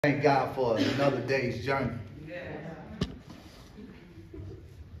Thank God for another day's journey.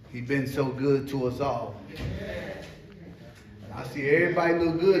 He's been so good to us all. I see everybody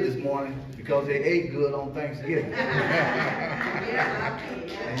look good this morning because they ate good on Thanksgiving. And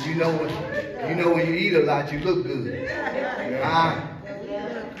you know when you eat a lot, you look good.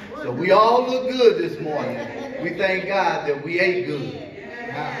 So we all look good this morning. We thank God that we ate good.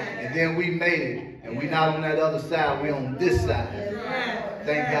 And then we made it. And we're not on that other side, we're on this side.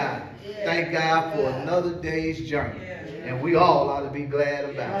 Thank God. Thank God for another day's journey. And we all ought to be glad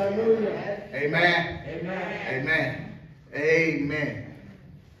about it. Amen. Amen. Amen.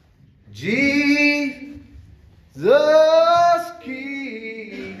 Jesus,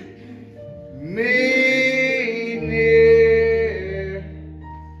 keep me near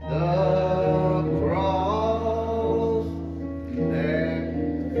the cross.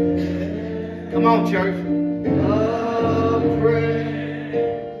 Come on, church.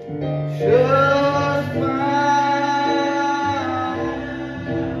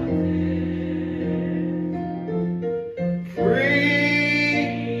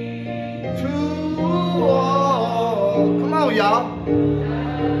 Y'all.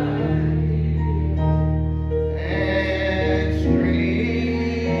 And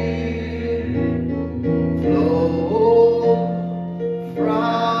stream flow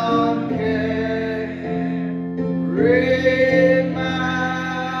from Calvary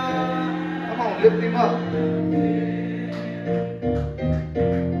Mount. Come on, lift him up.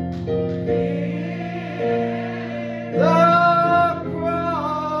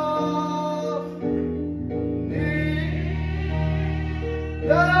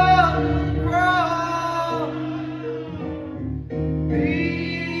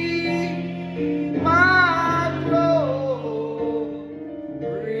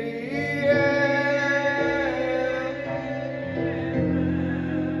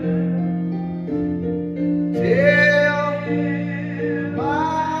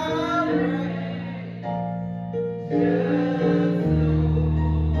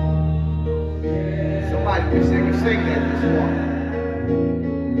 Sing that this morning.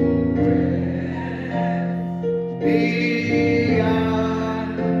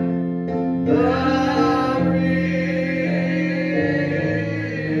 Beyond the river.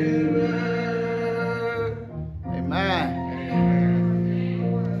 Amen.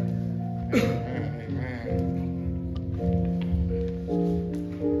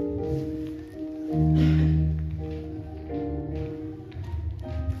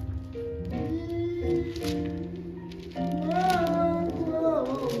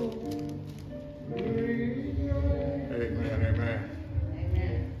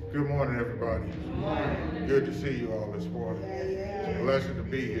 Good morning, everybody. Good morning. Good to see you all this morning. It's a blessing to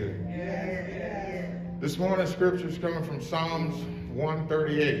be here. This morning's scripture is coming from Psalms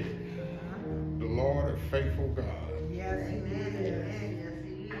 138. The Lord, a faithful God.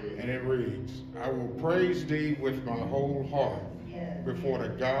 And it reads, I will praise thee with my whole heart. Before the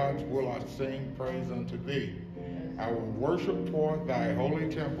gods will I sing praise unto thee. I will worship toward thy holy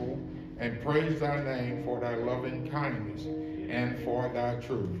temple and praise thy name for thy loving kindness and for thy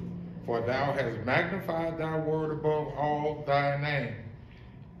truth. For thou hast magnified thy word above all thy name.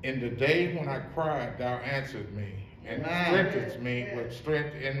 In the day when I cried, thou answered me, and strengthened me with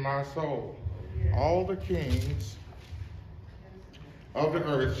strength in my soul. All the kings of the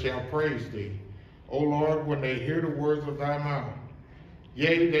earth shall praise thee, O Lord, when they hear the words of thy mouth.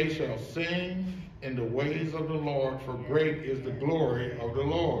 Yea, they shall sing in the ways of the Lord, for great is the glory of the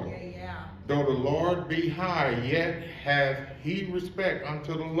Lord. Though the Lord be high, yet hath he respect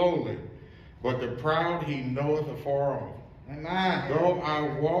unto the lowly, but the proud he knoweth afar off. Amen. Though I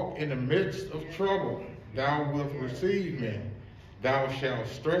walk in the midst of trouble, thou wilt receive me. Thou shalt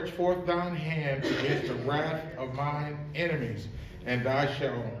stretch forth thine hand against the wrath of mine enemies, and thy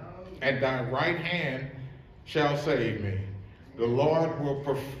right hand shall save me. The Lord will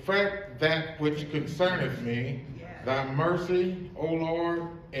perfect that which concerneth me. Thy mercy, O Lord,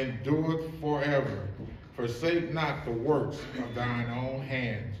 endureth forever. Forsake not the works of thine own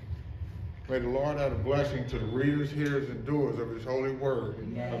hands. May the Lord add a blessing to the readers, hearers, and doers of his holy word.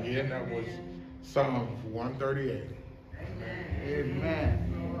 Again, that was Psalms 138. Amen.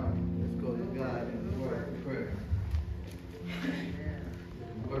 Let's go to God in word of prayer.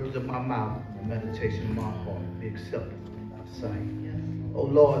 The words of my mouth, the meditation of my heart be acceptable in thy sight. O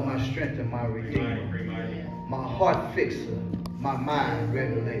Lord, my strength and my redeemer, my heart fixer, my mind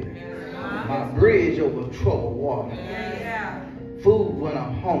regulator, my bridge over troubled water, food when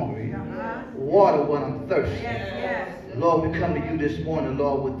I'm hungry, water when I'm thirsty, Lord, we come to you this morning,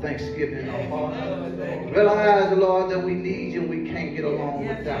 Lord, with thanksgiving in our heart. Realize, Lord, that we need you and we can't get along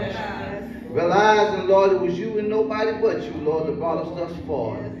without you. Realizing, Lord, it was you and nobody but you, Lord, that brought us thus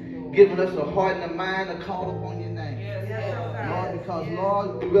far. Giving us a heart and a mind to call upon your name. Lord, because,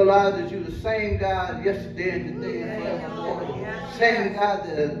 Lord, we realize that you're the same God yesterday and today and forevermore. Same God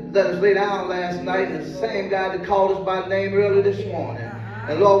that let us lay down last night and the same God that called us by name early this morning.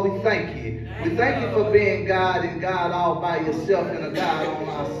 And Lord, we thank you. We thank you for being God and God all by yourself and a God on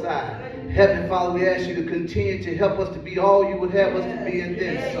our side. Heavenly Father, we ask you to continue to help us to be all you would have us to be and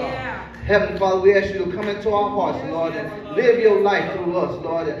then some. Heavenly Father, we ask you to come into our hearts, Lord, and live your life through us,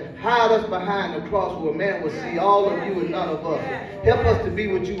 Lord, and hide us behind the cross where man will see all of you and none of us. Help us to be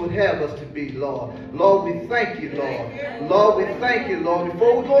what you would have us to be, Lord. Lord, we thank you, Lord. Lord, we thank you, Lord.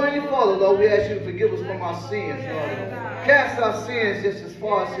 Before we go any further, Lord, we ask you to forgive us from our sins, Lord. Cast our sins just as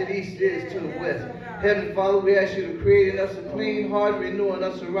far as the east is to the west. Heavenly Father, we ask you to create in us a clean heart, renewing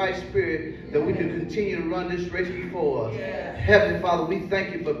us a right spirit, that we can continue to run this race before us. Heavenly Father, we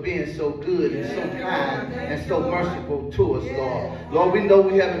thank you for being so good and so kind and so merciful to us, Lord. Lord, we know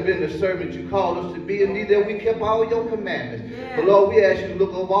we haven't been the servant you called us to be, and neither have we kept all your commandments. But Lord, we ask you to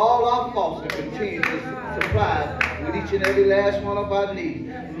look over all our faults and continue to supply us with each and every last one of our needs.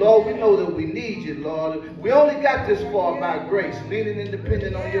 Lord, we know that we need you, Lord. We only got this far by grace, leaning and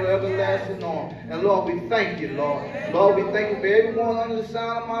depending on your everlasting arm. And Lord, we thank you, Lord. Lord, we thank you for everyone under the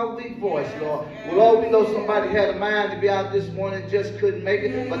sound of my weak voice, Lord. Well, Lord, we know somebody had a mind to be out this morning, just couldn't make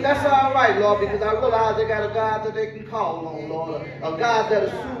it. But that's all right, Lord, because I realize they got a God that they can call on, Lord. A God that'll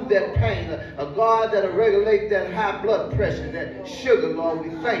soothe that pain. A God that'll regulate that high blood pressure, that sugar, Lord. We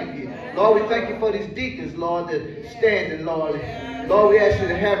thank you. Lord, we thank you for these deacons, Lord, that standing, Lord. Lord, we ask you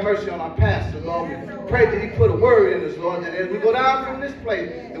to have mercy on our pastor, Lord. We pray that he put a word in us, Lord, that as we go down from this place,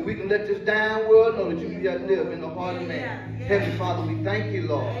 that we can let this dying world know that you yet live in the heart of man. Heavenly Father, we thank you,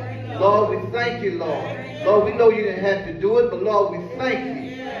 Lord. Lord, we thank you, Lord. Lord, we know you didn't have to do it, but Lord, we thank you.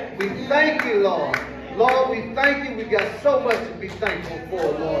 We thank you, Lord. Lord, we thank you. We got so much to be thankful for,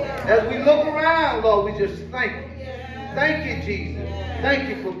 Lord. As we look around, Lord, we just thank you. Thank you, Jesus. Thank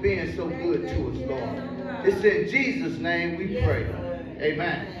you for being so good to us, Lord. It's in Jesus' name we pray.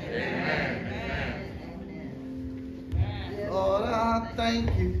 Amen. Amen. Lord, I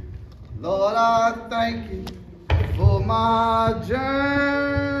thank you. Lord, I thank you for my journey.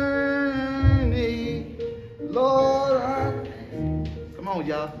 Lord, come on,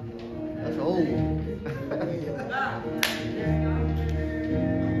 y'all. That's old.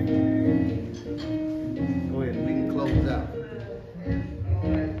 Go ahead, we can close out.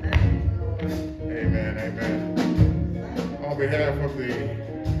 Amen, amen. On behalf of the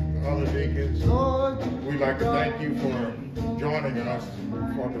other deacons, we'd like to thank you for joining us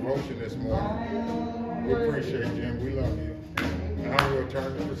for devotion this morning. We appreciate you and we love you. Now we'll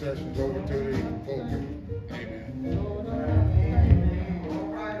turn the processions over to the pulpit. Amen.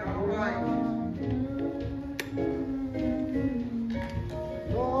 All right.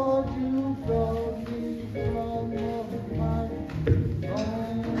 Lord, you brought me from a long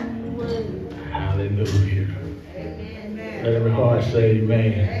way. Hallelujah. Amen. Let every heart say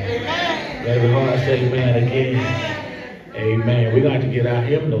amen. Amen. Let every heart say amen again. Amen. We're going to get our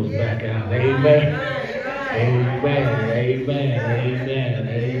hymnals back out. Amen. Amen. Amen. Amen.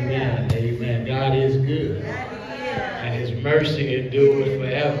 Amen. Amen. God is good. And his mercy endures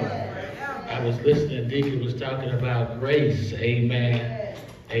forever. I was listening, Deacon was talking about grace. Amen.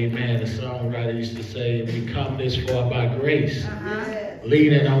 Amen. The songwriter used to say, we come this far by grace.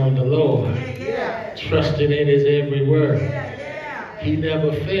 Leaning on the Lord. Trusting in his every word. He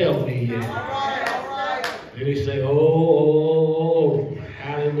never failed me yet. Then he say, oh,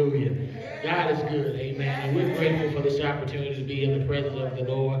 hallelujah. God is good, amen. And we're grateful for this opportunity to be in the presence of the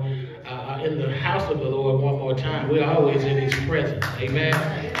Lord, in the house of the Lord one more time. We're always in his presence, amen.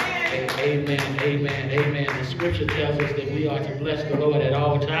 Amen, amen, amen. The scripture tells us that we are to bless the Lord at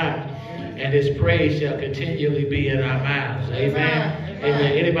all times, and his praise shall continually be in our mouths, amen.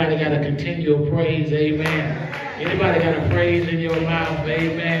 Amen. Anybody got a continual praise, amen. Anybody got a praise in your mouth,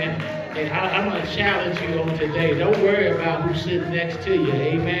 amen. And I'm going to challenge you on today. Don't worry about who's sitting next to you,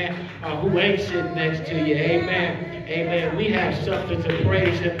 amen, or who ain't sitting next to you, amen. Amen. We have something to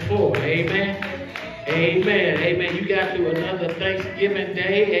praise him for, amen. Amen. Amen. You got through another Thanksgiving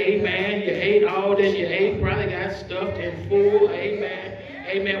day, amen. You ate all that you ate, probably got stuffed and full, amen.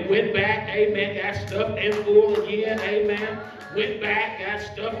 Amen. Went back, amen, got stuffed and full again, amen. Went back, got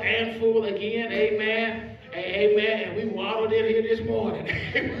stuffed and full again, amen. Amen. And we waddled in here this morning.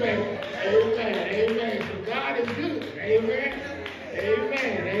 Amen. Amen. Amen. So God is good. Amen.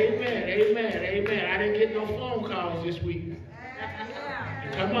 Amen, amen, amen, amen. I didn't get no phone calls this week.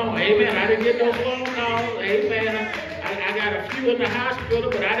 Come on, amen. I didn't get no phone calls. Amen. I got a few in the hospital,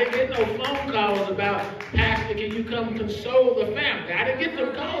 but I didn't get no phone calls about, Pastor, can you come console the family? I didn't get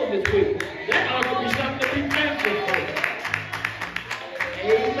them calls this week. That ought to be something to be thankful for.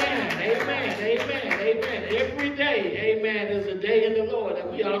 Amen, amen, amen, amen. Every day, amen, is a day in the Lord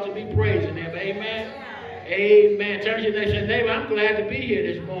that we ought to be praising Him. Amen. Amen. Turn to your neighbor and say, neighbor, I'm glad to be here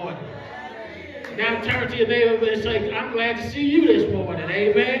this morning. Now turn to your neighbor and say, I'm glad to see you this morning.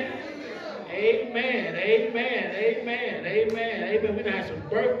 Amen. Amen. Amen. Amen. Amen. Amen. We had some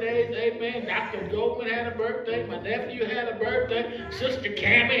birthdays. Amen. Dr. Goldman had a birthday. My nephew had a birthday. Sister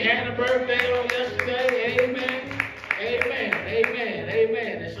Cammie had a birthday on yesterday. Amen. Amen. Amen.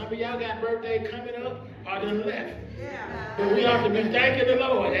 Amen. And some of y'all got birthday coming up or done left. But we ought to be thanking the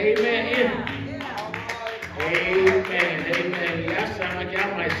Lord. Amen. Amen, amen. Y'all sound like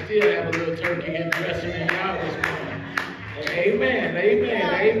y'all might still have a little turkey and dressing in y'all this morning. Amen,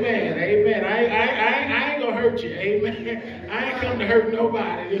 amen, amen, amen. I ain't gonna hurt you. Amen. I ain't come to hurt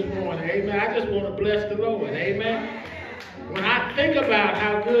nobody this morning. Amen. I just want to bless the Lord. Amen. When I think about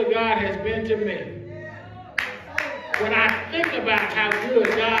how good God has been to me, when I think about how good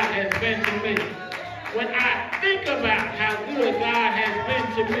God has been to me, when I think about how good God has been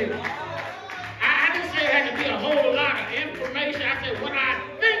to me, I didn't say there had to be a whole lot of information. I said, when I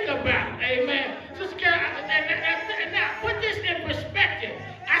think about, amen. Sister Carol, and now put this in perspective.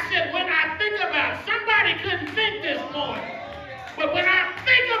 I said, when I think about, somebody couldn't think this morning. But when I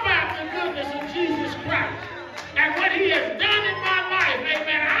think about the goodness of Jesus Christ and what He has done in my life,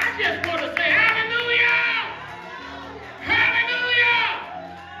 amen, I just want to say, hallelujah! Hallelujah!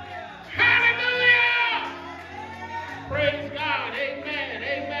 Hallelujah! Praise God. Amen.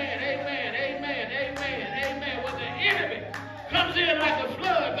 Amen. Amen. Amen. Amen. Amen. When the enemy comes in like a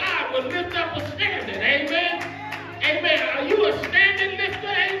flood, God will lift up a standard. Amen. Amen. Are you a standing lifter?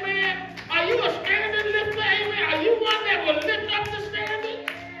 Amen. Are you a standing lifter? Amen. Are you one that will lift up the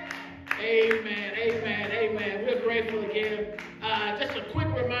standard? Amen. Amen. Amen. We're grateful again. Just a quick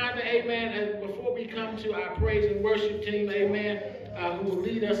reminder, amen, as before we come to our praise and worship team, amen, who will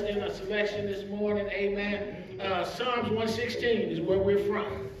lead us in a selection this morning, amen. Psalms 116 is where we're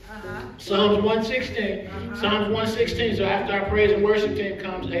from. Psalms 116. Psalms 116. So after our praise and worship team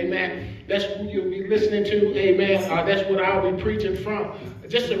comes, amen, that's what you'll be listening to, amen. That's what I'll be preaching from.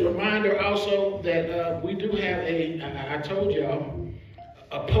 Just a reminder also that we do have I told y'all,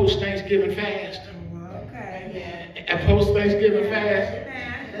 a post-Thanksgiving fast. Okay. A post-Thanksgiving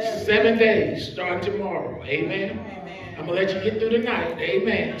fast. 7 days starting tomorrow. Amen. I'm going to let you get through the night.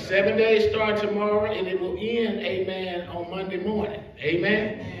 Amen. 7 days start tomorrow and it will end, amen, on Monday morning.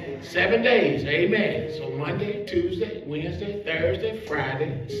 Amen. 7 days. Amen. So Monday, Tuesday, Wednesday, Thursday,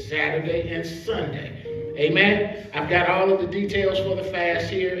 Friday, Saturday, and Sunday. Amen. I've got all of the details for the fast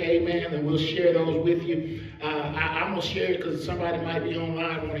here. Amen. And we'll share those with you. I'm going to share it because somebody might be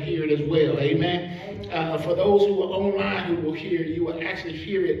online and want to hear it as well. Amen. For those who are online who will hear, you will actually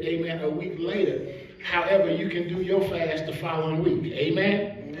hear it, amen, a week later. However, you can do your fast the following week.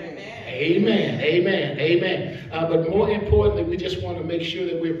 Amen. Amen. Amen. Amen. But more importantly, we just want to make sure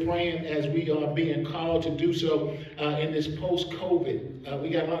that we're praying as we are being called to do so in this post-COVID. We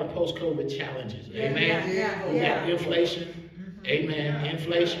got a lot of post-COVID challenges. Amen. We got inflation. Amen.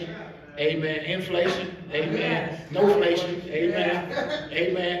 Inflation. Amen. Inflation. Amen. Noflation. Amen.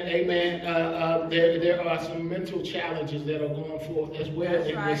 Amen. Amen. There are some mental challenges that are going forth as well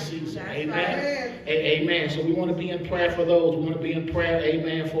in this season. Amen. Amen. So we want to be in prayer for those. We want to be in prayer,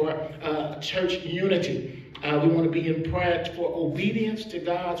 amen, for church unity. We want to be in prayer for obedience to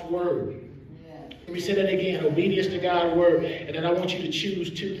God's word. Let me say that again, obedience to God's word. And then I want you to choose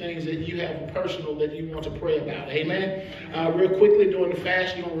 2 things that you have personal that you want to pray about. Amen. Real quickly, during the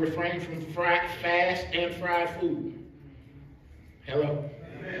fast, you're going to refrain from fast and fried food. Hello.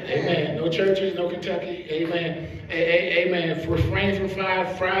 Amen. No churches, no Kentucky. Amen. Amen. Refrain from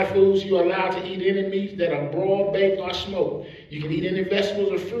fried foods. You are allowed to eat any meats that are broiled, baked, or smoked. You can eat any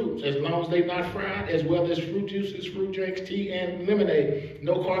vegetables or fruits as long as they're not fried, as well as fruit juices, fruit drinks, tea, and lemonade.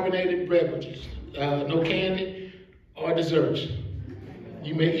 No carbonated beverages. No candy or desserts.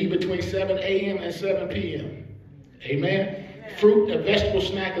 You may eat between 7 a.m. and 7 p.m. Amen. Fruit and vegetable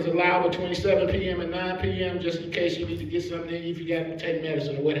snack is allowed between 7 p.m. and 9 p.m. just in case you need to get something in if you got to take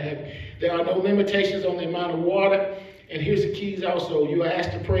medicine or what have you. There are no limitations on the amount of water. And here's the keys also. You are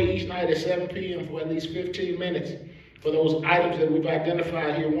asked to pray each night at 7 p.m. for at least 15 minutes for those items that we've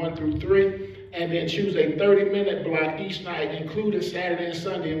identified here, 1 through 3. and then choose a 30-minute block each night, including Saturday and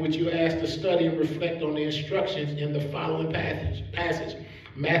Sunday, in which you are asked to study and reflect on the instructions in the following passage.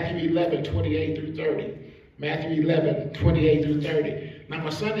 Matthew 11, 28 through 30. Matthew 11, 28 through 30. Now, my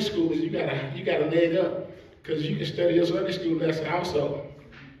Sunday schoolers, you gotta leg up, because you can study your Sunday school lesson also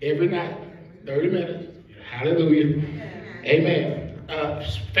every night, 30 minutes. Hallelujah. Amen.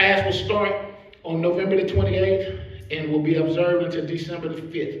 Fast will start on November the 28th and will be observed until December the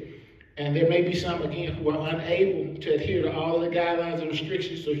 5th. And there may be some, again, who are unable to adhere to all of the guidelines and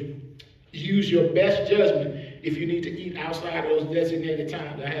restrictions, so use your best judgment if you need to eat outside of those designated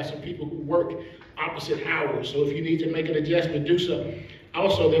times. I have some people who work opposite hours, so if you need to make an adjustment, do so.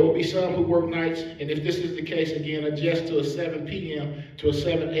 Also, there will be some who work nights, and if this is the case, again, adjust to a 7 p.m. to a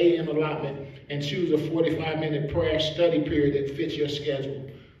 7 a.m. allotment and choose a 45-minute prayer study period that fits your schedule.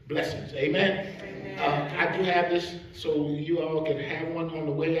 Blessings. Amen. I do have this, so you all can have one on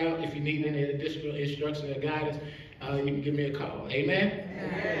the way out. If you need any additional instructions or guidance, you can give me a call. Amen?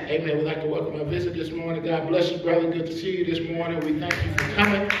 Amen. We'd like to welcome our visitor this morning. God bless you, brother. Good to see you this morning. We thank you for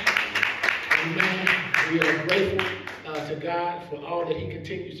coming. Amen. We are grateful to God for all that he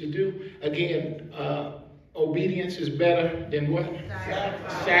continues to do. Again, obedience is better than what?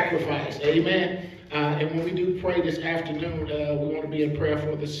 Sacrifice. Amen. And when we do pray this afternoon, we want to be in prayer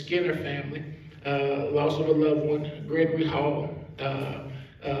for the Skinner family. Loss of a loved one, Gregory Hall,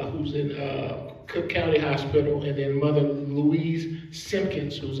 who's in Cook County Hospital, and then Mother Louise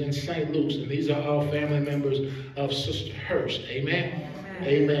Simpkins, who's in St. Louis. And these are all family members of Sister Hurst. Amen.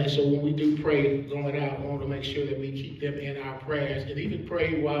 Amen. So when we do pray going out, we want to make sure that we keep them in our prayers and even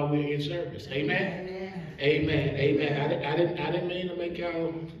pray while we're in service. Amen. Amen. Amen. I didn't mean to make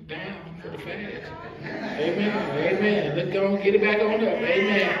y'all down for the fast. Amen. Amen. Let's go and get it back on up.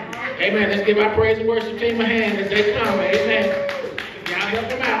 Amen. Amen. Let's give our praise and worship team a hand as they come. Amen. Y'all help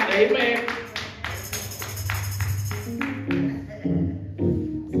them out. Amen.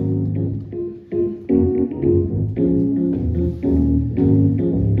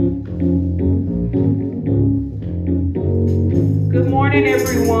 Good morning,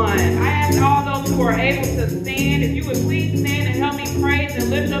 everyone. I ask all those who are able to stand, if you would please stand and help me praise and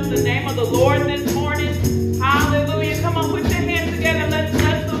lift up the name of the Lord this morning. Hallelujah. Come on, put your hands together and let's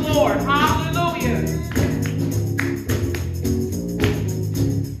bless the Lord. Hallelujah.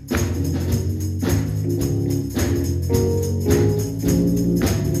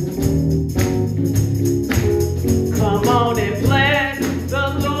 Come on and bless the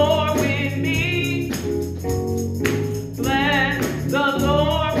Lord with me. Bless the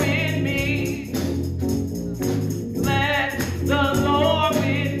Lord with me. Bless the Lord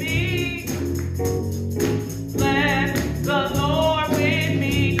with me.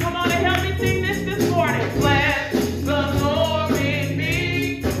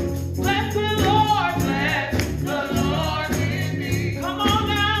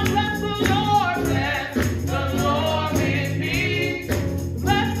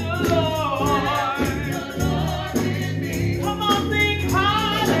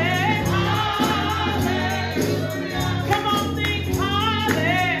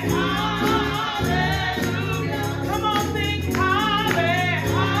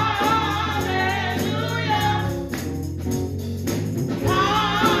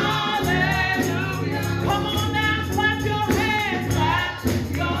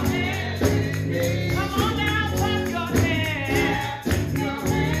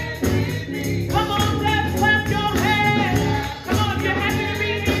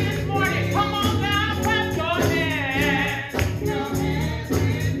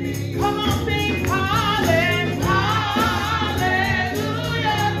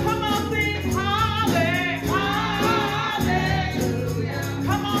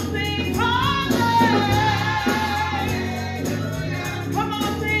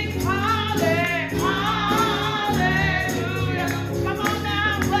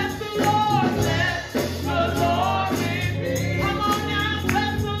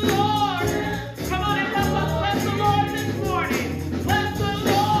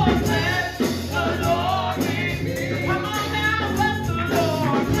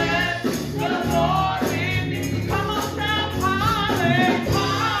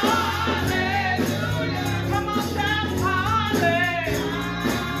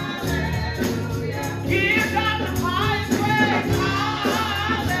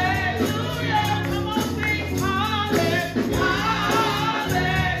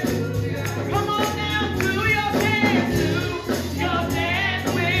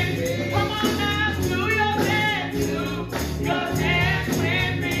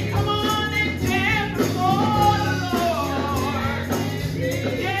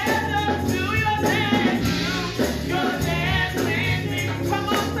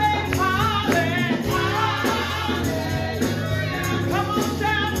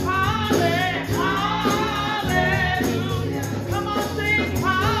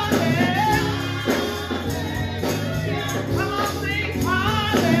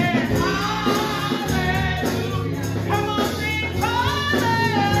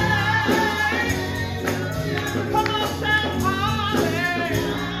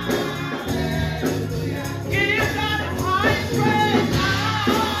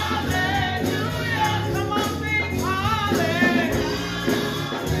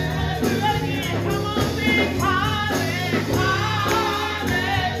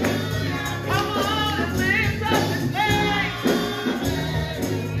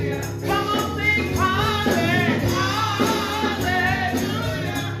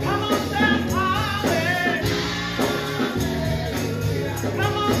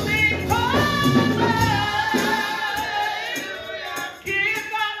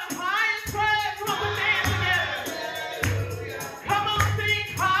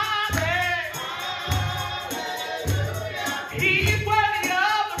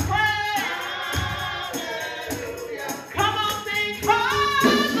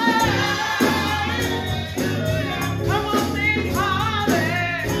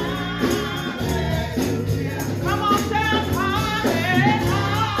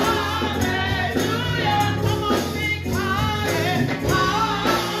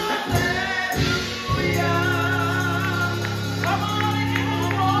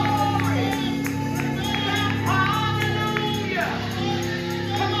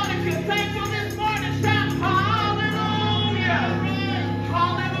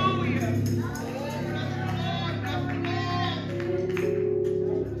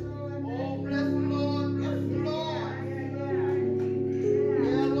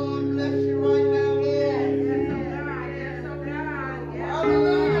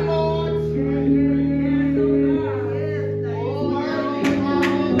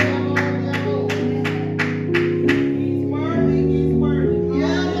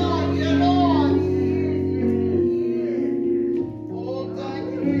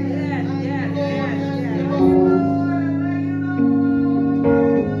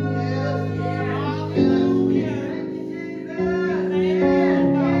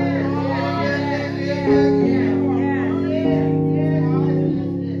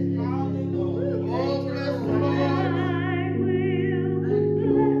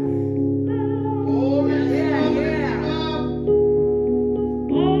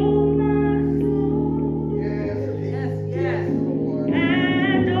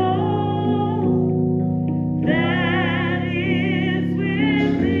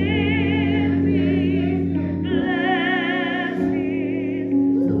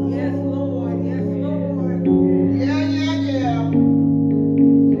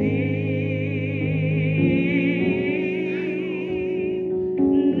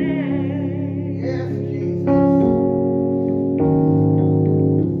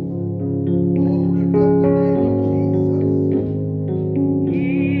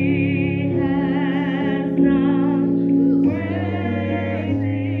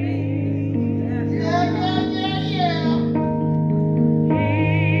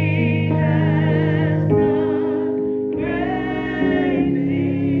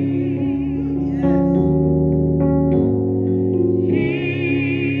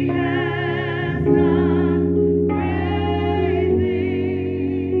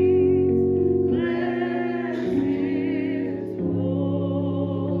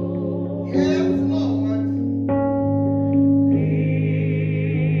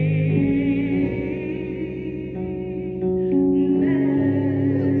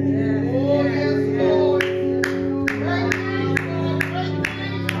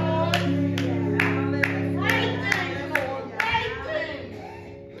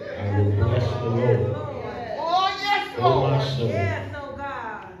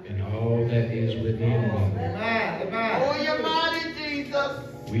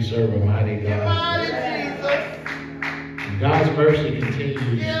 We serve a mighty God. God's mercy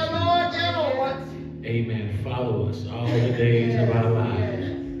continues. Amen. Follow us all the days of our lives.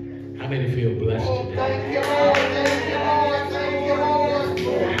 How many feel blessed today? Thank you, Lord. Thank you, Lord. Thank you,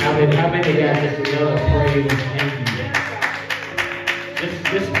 Lord. How many got just another praise?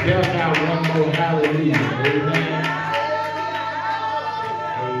 Just belt out one more hallelujah. Amen.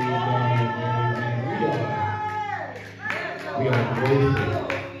 Amen. We are grateful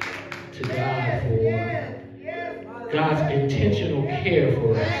to God for God's intentional care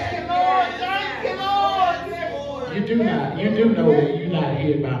for us. You do know that you're not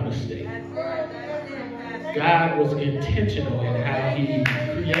here by mistake. God was intentional in how He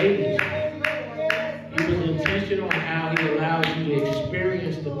created you. He was intentional in how He allows you to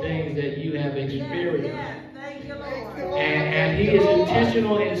experience the things that you have experienced. And He is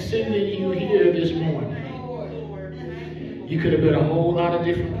intentional in sending you here this morning. You could have been a whole lot of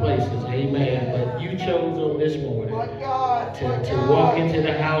different places, amen, but you chose on this morning to walk into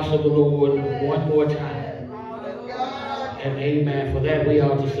the house of the Lord one more time. And amen. For that, we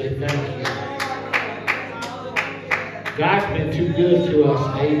ought to say thank you. God's been too good to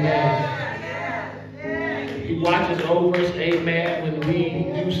us. Amen. He watches over us. Amen. When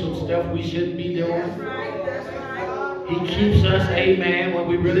we do some stuff we shouldn't be doing. He keeps us. Amen. When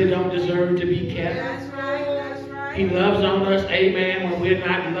we really don't deserve to be kept. He loves on us. Amen. When we're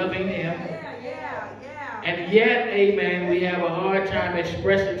not loving Him. And yet, amen, we have a hard time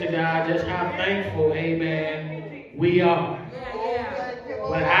expressing to God just how thankful, amen, we are.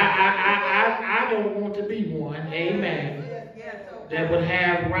 But I don't want to be one, amen, that would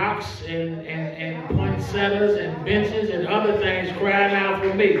have rocks and poinsettias and benches and other things crying out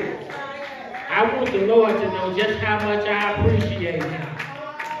for me. I want the Lord to know just how much I appreciate Him.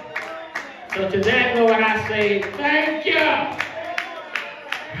 So to that, Lord, I say, thank you.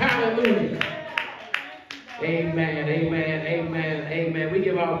 Hallelujah. Amen, amen, amen, amen. We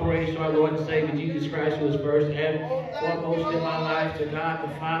give our praise to our Lord and Savior Jesus Christ, who is first and foremost in my life, to God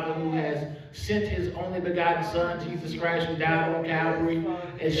the Father, who has sent His only begotten Son, Jesus Christ, who died on Calvary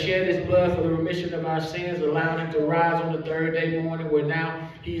and shed His blood for the remission of our sins, allowing Him to rise on the third day morning, where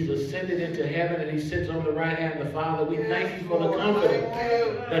now He's ascended into heaven and He sits on the right hand of the Father. We thank You for the comfort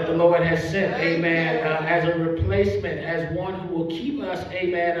that the Lord has sent, amen, as a replacement, as one who will keep us,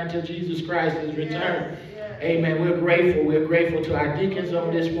 amen, until Jesus Christ's return. Amen. We're grateful. We're grateful to our deacons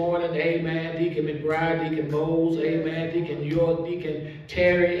on this morning. Amen. Deacon McBride, Deacon Bowles, amen. Deacon York, Deacon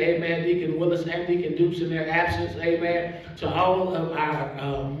Terry, amen. Deacon Willis and Deacon Dukes in their absence. Amen. To all of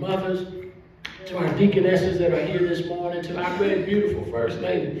our mothers, to our deaconesses that are here this morning, to our very beautiful First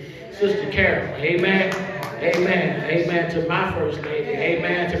Lady, Sister Carol. Amen. Amen. Amen. To my First Lady.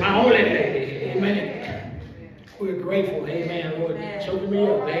 Amen. To my only lady. Amen. We're grateful. Amen. Lord, choking me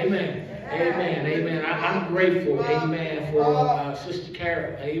up. Amen. Amen, amen. I'm grateful, amen, for Sister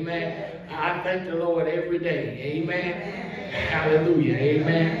Carol, amen. I thank the Lord every day, amen. Hallelujah,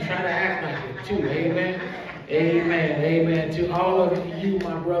 amen. Try to act like it too, amen. Amen, amen. To all of you,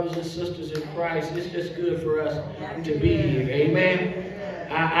 my brothers and sisters in Christ, it's just good for us to be here, amen.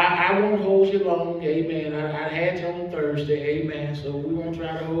 I won't hold you long, amen. I had you on Thursday, amen. So we won't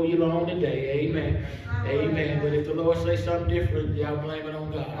try to hold you long today, amen. Amen. But if the Lord says something different, y'all blame it on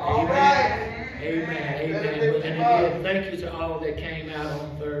God. Amen. Amen. Amen. And again, thank you to all that came out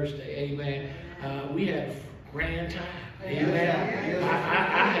on Thursday, amen. We had a grand time. Amen.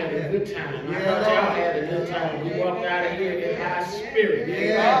 I had a good time. I thought y'all had a good time. We walked out of here in high spirit.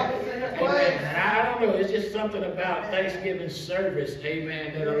 Amen. Amen. And I don't know, it's just something about Thanksgiving service,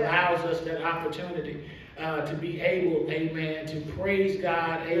 amen, that allows us that opportunity to be able, amen, to praise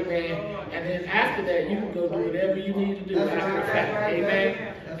God, amen. And then after that, you can go do whatever you need to do after the fact,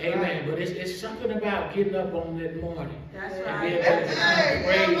 amen. Amen. But it's something about getting up on that morning and being able to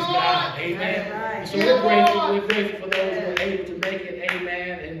praise God, amen. So we're grateful for those who are able to make it,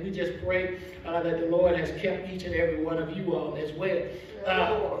 amen. And we just pray that the Lord has kept each and every one of you all as well.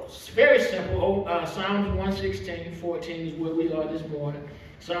 It's very simple. Psalms 116:14 is where we are this morning.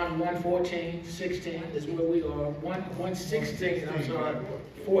 Psalm 114:16 is where we are. 116, I'm sorry,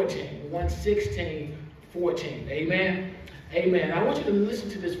 14. 116:14. Amen. Amen. I want you to listen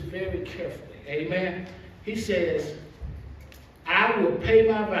to this very carefully. Amen. He says, I will pay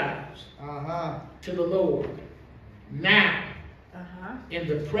my vows to the Lord now in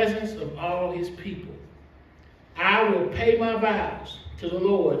the presence of all His people. I will pay my vows to the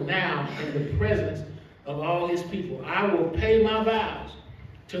Lord now in the presence of all His people. I will pay my vows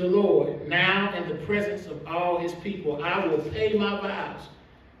to the Lord now in the presence of all His people. I will pay my vows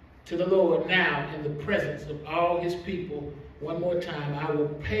to the Lord now in the presence of all His people One more time. I will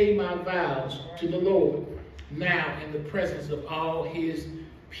pay my vows to the Lord now in the presence of all his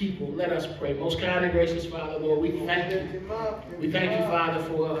people. Let us pray. Most kind and gracious Father, Lord, we thank you. We thank you, Father,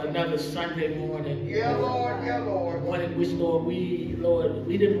 for another Sunday morning. Yeah, Lord. Yeah, Lord. One in which, Lord, we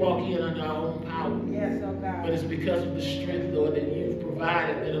didn't walk in under our own power. Yes, oh God. But it's because of the strength, Lord, that you've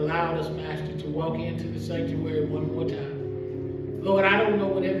provided that allowed us, Master, to walk into the sanctuary one more time. Lord, I don't know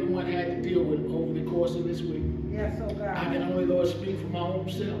what everyone had to deal with over the course of this week. Yes, oh God. I can only, Lord, speak for my own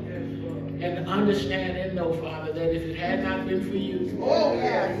self. And understand and know, Father, that if it had not been for you, if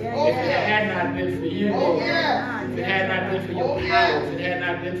it had not been for you, Lord, if it had not been for your power, if it had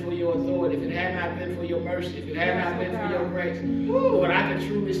not been for your authority, if it had not been for your mercy, if it had not been for your grace, Lord, I can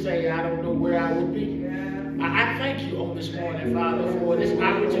truly say I don't know where I would be. I thank you on this morning, Father, for this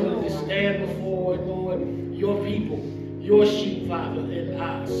opportunity to stand before, Lord, your people, your sheep, Father,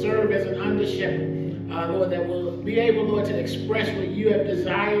 and serve as an under-shepherd. Lord, that will be able, Lord, to express what you have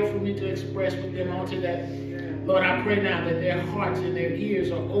desired for me to express with them on today. Lord, I pray now that their hearts and their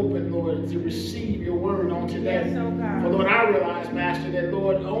ears are open, Lord, to receive your word on today. For, Lord, I realize, Master, that,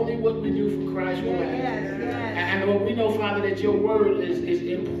 Lord, only what we do for Christ will last. And, Lord, we know, Father, that your word is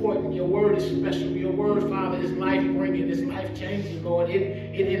important. Your word is special. Your word, Father, is life-bringing. It's life-changing, Lord.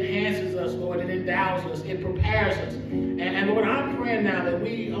 It enhances us, Lord. It endows us. It prepares us. And Lord, I'm praying now that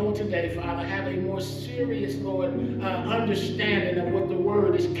we on today, Father, have a more serious, Lord, understanding of what the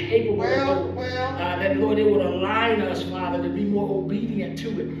word is capable of doing. That, Lord, it would align us, Father, to be more obedient to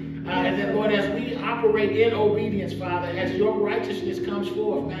it. And that, Lord, as we operate in obedience, Father, as your righteousness comes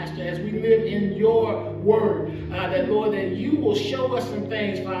forth, Master, as we live in your word, that, Lord, that you will show us some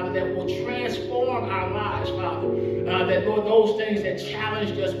things, Father, that will transform our lives, Father. That, Lord, those things that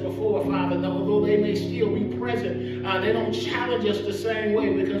challenged us before, Father, although they may still be present, they don't challenge us the same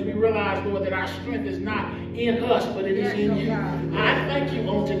way because we realize, Lord, that our strength is not in us, but it is in you. I thank you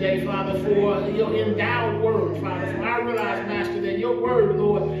on today, Father, for your endowed word, Father. For I realize, Master, that your word,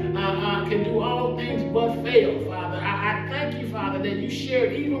 Lord, can do all things but fail, Father. I thank you, Father, that you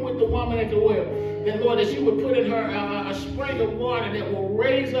shared even with the woman at the well. That, Lord, that you would put in her a spring of water that will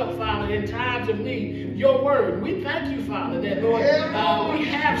raise up, Father, in times of need, your word. We thank you, Father, that, Lord, we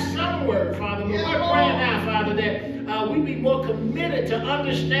have some word, Father. But we're praying now, Father, that we be more committed to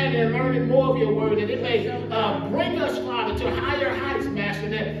understanding and learning more of your word, that it may bring us, Father, to higher heights, Master,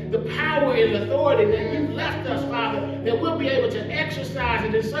 that the power and authority that you've left us, Father, that we'll be able to exercise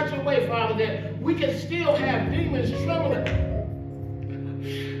it in such a way, Father, that we can still have demons trembling.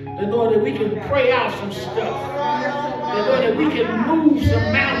 That, Lord, that we can pray out some stuff. That, Lord, that we can move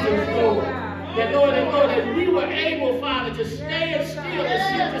some mountains, Lord. That, Lord, that we were able, Father, to stand still and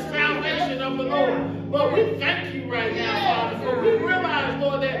see the salvation of the Lord. Lord, we thank you right now, Father, for we realize,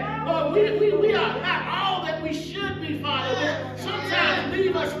 Lord, that, Lord, we are not all that we should be, Father. But sometimes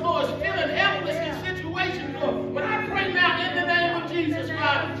leave us, Lord, feeling helpless in situations, Lord. But I pray now in the name of Jesus,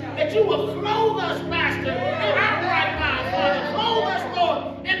 Father, that you will clothe us, Master, in our right mind, Father. Clothe us,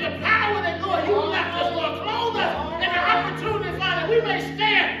 Lord, in the power that, Lord, you left us, Lord. Clothe us in the opportunity, Father, we may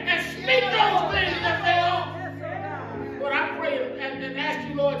stand and speak those things that they are. Lord, I pray and ask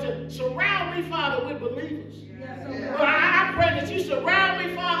you, Lord, to surround me, Father, with believers. Lord, I pray that you surround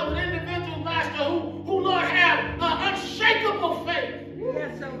me, Father, with individuals, Master, who Lord, have unshakable faith.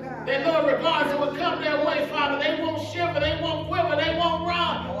 That, Lord, regardless of what comes their way, Father, they won't shiver, they won't quiver, they won't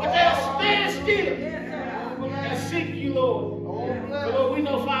run, but they'll stand still and seek you, Lord. But, Lord, we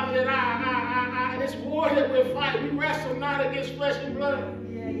know, Father, that this war that we're fighting, we wrestle not against flesh and blood.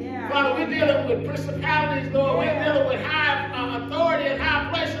 Father, we're dealing with principalities, Lord. We're dealing with high authority and high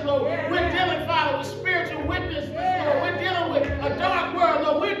places, Lord. We're dealing, Father, with spiritual witness, Lord. We're dealing with a dark world,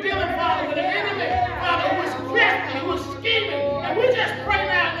 Lord. We're dealing, Father, with an enemy, Father, who is crafty, who is scheming. And we just pray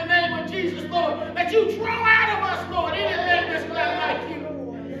now in the name of Jesus, Lord, that you draw out of us, Lord, anything that's not like you.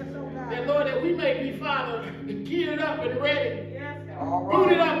 That, Lord, that we may be, Father, geared up and ready.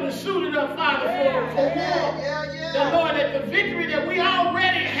 Booted up and suited up, Father, for war. That, Lord, that the victory that we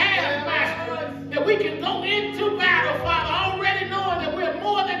already have, Master, that we can go into battle, Father, already knowing that we're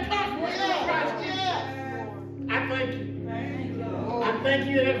more than conquerors in Christ Jesus. I thank you. I thank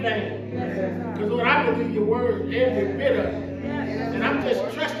you in advance. Because, Lord, I believe your word every bit of it. And I'm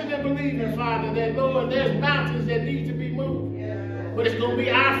just trusting and believing, Father, that, Lord, there's mountains that need to be moved. But it's going to be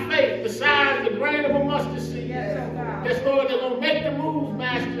our faith, the size of the grain of a mustard seed. That's, Lord, they're going to make the move,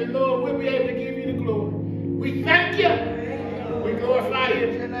 Master. And, Lord, we'll be able to give you the glory. We thank you. We glorify you.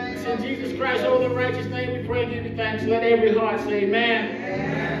 It's in Jesus Christ's holy and righteous name we pray and give you thanks. Let every heart say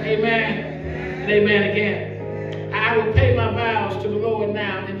amen, amen, and amen again. I will pay my vows to the Lord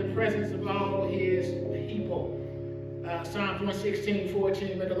now in the presence of all his people. Psalms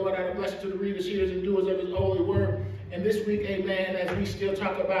 116:14. May the Lord add a blessing to the readers, hearers, and doers of his holy word. And this week, amen, as we still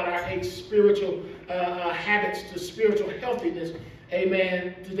talk about our 8 spiritual habits to spiritual healthiness,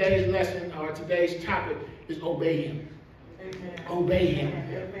 amen, today's lesson or today's topic is obey him. Obey him.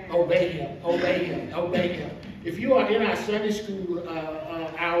 Obey him. Obey him. Obey him. If you are in our Sunday school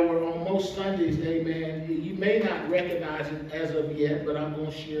hour on most Sundays, amen, you may not recognize it as of yet, but I'm going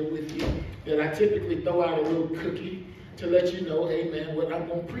to share with you that I typically throw out a little cookie to let you know, amen, what I'm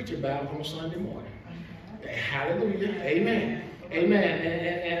going to preach about on Sunday morning. Hallelujah. Amen. Amen.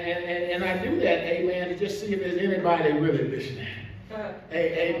 And I do that, amen, to just see if there's anybody really listening.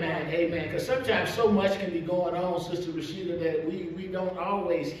 Amen. Amen. Because sometimes so much can be going on, Sister Rashida, that we don't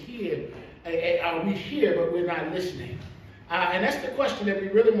always hear. We hear, but we're not listening. And that's the question that we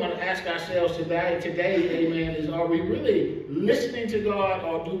really want to ask ourselves today, amen, is are we really listening to God,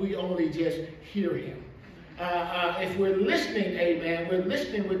 or do we only just hear him? If we're listening, amen, we're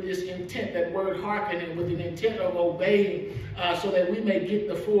listening with this intent, that word hearkening, with an intent of obeying, so that we may get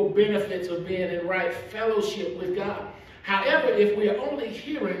the full benefits of being in right fellowship with God. However, if we are only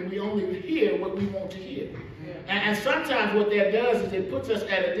hearing, we only hear what we want to hear. And sometimes what that does is it puts us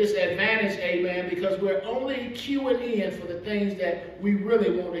at a disadvantage, amen, because we're only queuing in for the things that we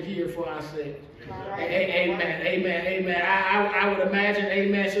really want to hear for ourselves. Amen, amen, amen. I would imagine,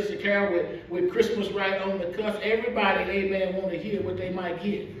 amen, Sister Carol, with Christmas right on the cusp, everybody, amen, want to hear what they might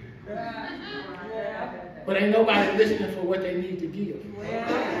get. But ain't nobody listening for what they need to give.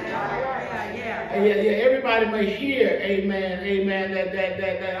 Everybody may hear, amen,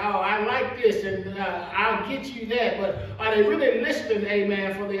 that oh, I like this and I'll get you that, but are they really listening,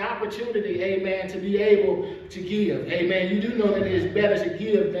 amen, for the opportunity, amen, to be able to give? Amen. You do know that it is better to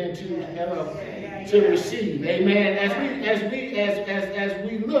give than to receive. Amen. As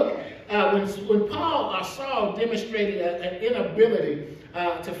we look, when Paul or Saul demonstrated an inability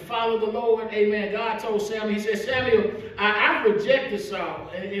to follow the Lord, amen, God told Samuel, he said, Samuel, I've rejected Saul.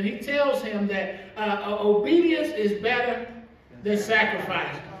 And he tells him that obedience is better than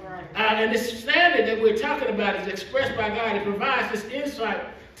sacrifice. And this standard that we're talking about is expressed by God. It provides this insight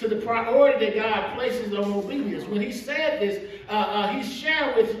to the priority that God places on obedience. When he said this, he's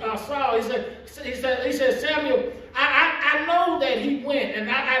sharing with Saul. He said, Samuel, I know that he went, and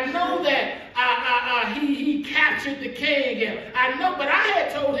I know that he captured the king, and I know, but I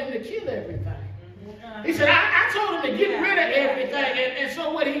had told him to kill everything. He said, I told him to get rid of everything, and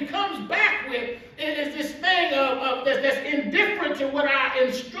so what he comes back with is this thing that's indifferent to what I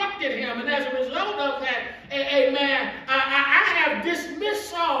instructed him, and as a result of that, amen, I have dismissed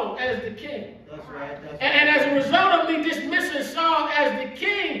Saul as the king. That's right. And as a result of me dismissing Saul as the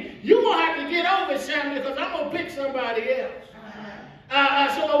king, you're going to have to get over it, Samuel, because I'm going to pick somebody else.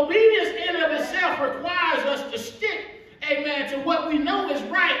 So obedience in and of itself requires us to stick, amen, to what we know is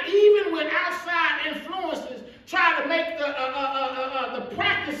right, even when outside influences try to make the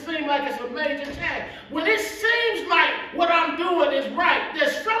practice seem like it's a major task. When it seems like what I'm doing is right,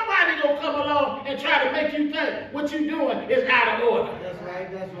 there's somebody going to come along and try to make you think what you're doing is out of order. That's right,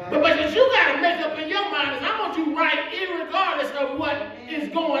 that's right. But you got to make up in your mind is I want you right irregardless of what is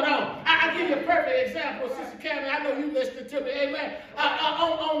going on. I'll give you a perfect example, Sister Cammy. I know you listening to me, amen.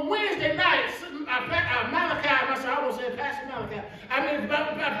 On Wednesday night, Malachi, I almost said Pastor Malachi.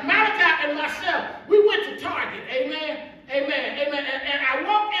 Malachi and myself, we went to Target, amen. Amen, amen. And I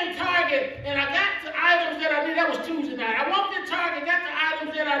walked in Target and I got the items that I needed. That was Tuesday night. I walked in Target, got the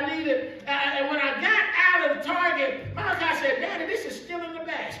items that I needed. And when I got out of Target, Malachi said, Daddy, this is still in the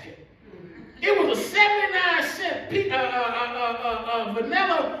basket. It was a 79-cent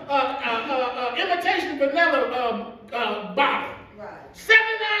vanilla, imitation vanilla bottle. Right.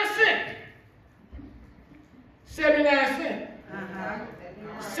 79 cents. 79 cents.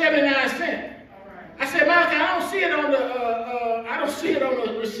 79 cents. I said, Malachi, I don't see it on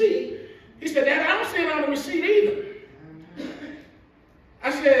the receipt. He said, Dad, I don't see it on the receipt either. I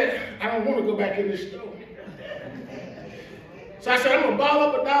said, I don't want to go back in this store. So I said, I'm going to ball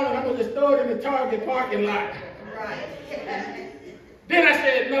up $1 and I'm going to just throw it in the Target parking lot. Right. Then I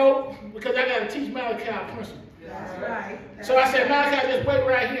said, no, because I got to teach Malachi a principle. That's right. So I said, Malachi, just wait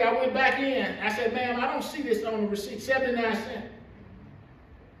right here. I went back in. I said, ma'am, I don't see this on the receipt. 79 cents.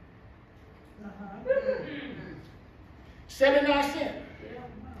 79 cents.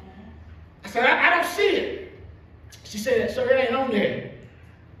 I said, I don't see it. She said, sir, it ain't on there.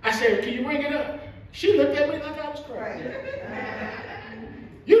 I said, can you ring it up? She looked at me like I was crazy.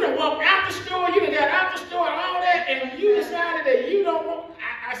 You done walked out the store, you done got out the store and all that, and you decided that you don't want.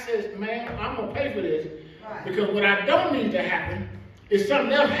 I said, ma'am, I'm going to pay for this because what I don't need to happen is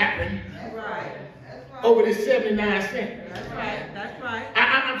something else happen. That's right. over this 79 cents. That's right. That's right.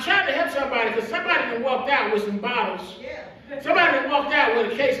 I'm trying to help somebody because somebody that walked out with some bottles. Somebody that walked out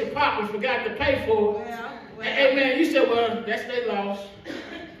with a case of pop and forgot to pay for it. Hey, man, you said, well, that's their loss.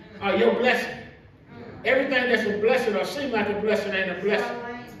 Your blessing. Everything that's a blessing or seems like a blessing ain't a blessing.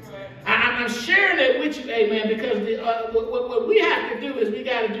 I'm sharing it with you, amen, because what we have to do is we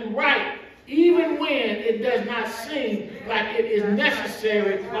got to do right, even when it does not seem like it is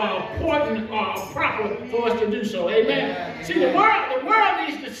necessary or important or proper for us to do so. Amen. See, the world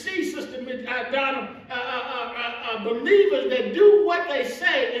needs to see, Sister Donna, believers that do what they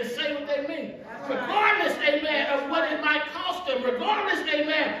say and say what they mean. Regardless, amen, of what it might cost them, regardless,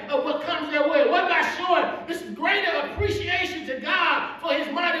 amen, of what comes their way. What by showing this greater appreciation to God for his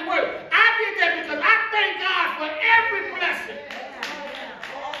mighty work. I did that because I thank God for every blessing.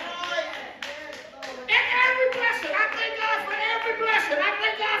 Every blessing. I thank God for every blessing. I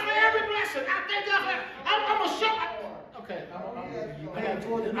thank God for every blessing. I thank God for I'm going to show. Okay.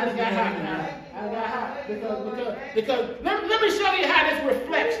 I just got hot now. I got hot because let me show you how this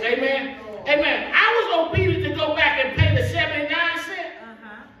reflects. Amen. Amen. I was obedient to go back and pay the 79 cents.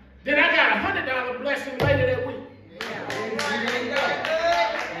 Then I got $100 blessing later that week.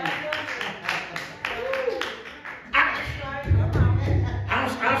 I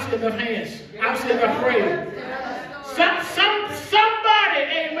don't see enough hands. I don't see enough praise. Somebody,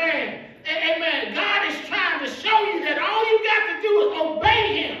 amen. Amen. God is trying to show you that all you got to do is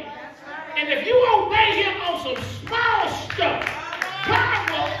obey him. And if you obey him on some small stuff, God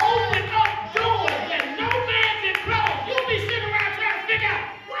will open up doors that no man can close. You'll be sitting around trying to figure out,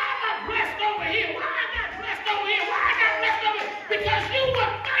 why am I blessed over here? Why I got blessed over here? Why I got blessed over here? Because you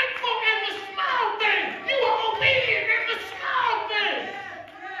were thankful in the small things. You were obedient in the small things.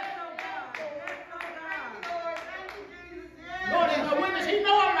 Lord is my witness. He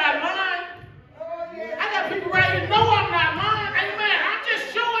know I'm not lying. I got people right here know I'm not lying. Amen. I'm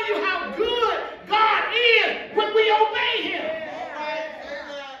just showing you how good God is when we obey him.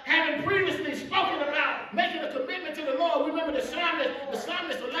 Having previously spoken about making a commitment to the Lord, remember the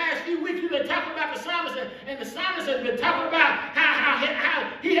psalmist the last few weeks we've been talking about the psalmist, and the psalmist has been talking about how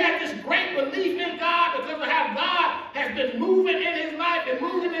he had this great belief in God because of how God has been moving in his life and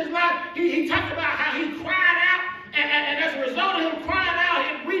moving his life. He talked about how he cried out, and as a result of him crying out,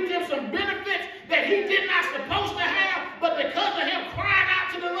 it reaped him some benefits that he did not supposed to have, but because of him crying out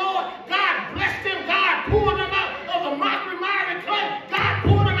to the Lord, God blessed him. God pulled him out of the mockery, miry clay. God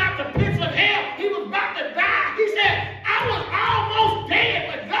pulled him out the pits of hell. He was about to die. He said, I was almost dead,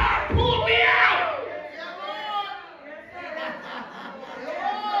 but God pulled me out.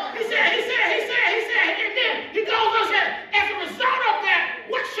 He said, and then he goes on and said, as a result of that,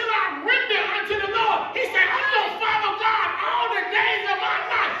 what should I render unto the Lord? He said, I'm going to follow God all the days of my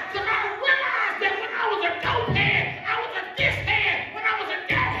life, because I realized that when I was a dope head, I was a this head, when I was a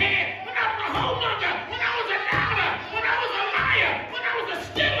that head, when I was a homemonger, when I was a doubter, when I was a liar, when I was a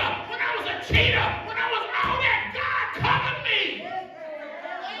stealer, when I was a cheater, when I was all that, God covered me.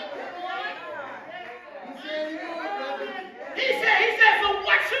 He said, so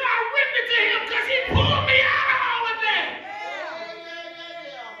what should I render to him? Because he pulled me out of all of that.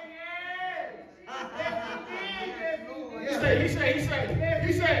 He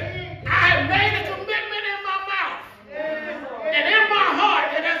said, I have made a commitment in my mouth and in my heart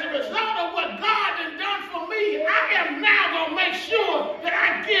that as a result of what God has done for me, I am now going to make sure that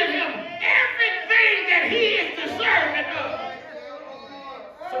I give him everything that he is deserving of.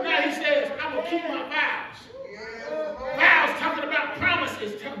 So now he says, I'm going to keep my vows. Vows talking about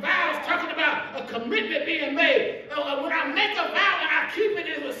promises. Vows talking about a commitment being made. When I make a vow and I keep it,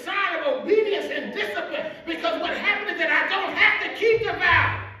 it is a sign of obedience and discipline. Because what happens is that I don't have to keep the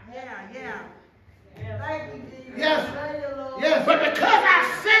vow. Yes. But because I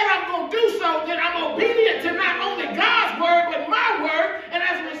said I'm going to do so, then I'm obedient to not only God's word, but my word. And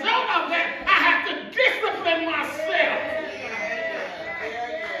as a result of that, I have to discipline myself.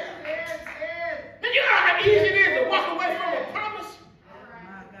 And you know how easy it is to walk away from a promise?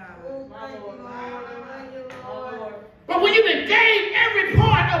 But when you done gave every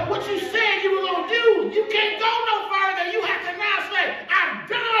part of what you said you were going to do, you can't go no further. You have to now say, I've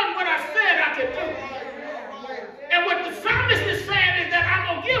done what I said I could do. And what the psalmist is saying is that I'm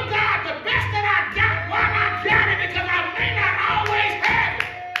going to give God the best that I got while I got it, because I may not always have it.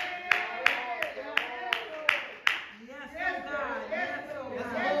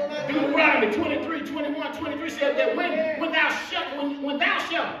 Deuteronomy 23, 21, 23 says that when thou shalt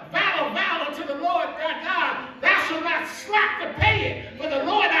vow a vow unto the Lord thy God, thou shalt not slack to pay it, for the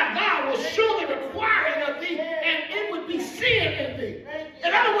Lord thy God will surely require it of thee, and it would be sin in thee.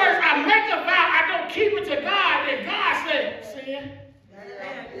 In other words, I make a vow, I don't keep it to God, then God said, sin.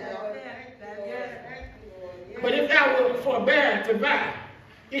 But if thou wilt forbear to vow,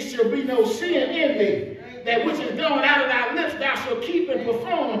 it shall be no sin in thee. That which is gone out of thy lips thou shalt keep and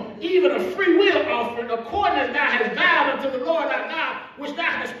perform, even a free will offering, according as thou hast vowed unto the Lord thy God, which thou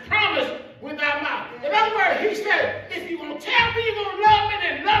hast promised with thy mouth. In other words, he said, if you're going to tell me you're going to love me,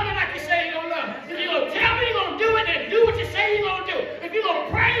 then love me like you say you're going to love me. If you're going to tell me you're going to do it, then do what you say you're going to do. If you're going to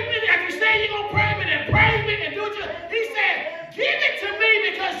praise me like you say you're going to praise me, then praise me and do what you. He said, give it to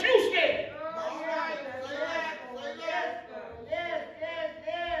me because you scared.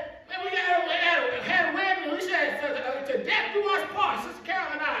 Had a wedding, and we said, to death do us part, Sister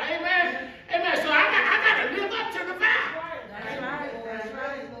Carol and I, amen? Amen. So I got to live up to the vow.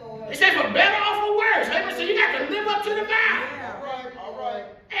 He said, for better or for worse, amen? So you got to live up to the vow. All right.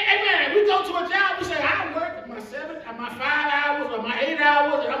 Amen. We go to a job, we say, I work my 5 hours or my 8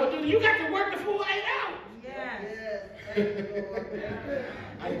 hours, and I'm going to do, you got to work the full 8 hours.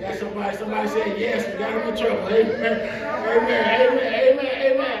 I got somebody said yes, we got him in trouble. Amen.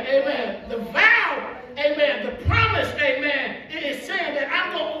 Amen. The vow, amen, the promise, amen, it is saying that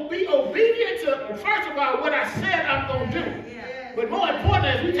I'm going to be obedient to, first of all, what I said I'm going to do. But more important,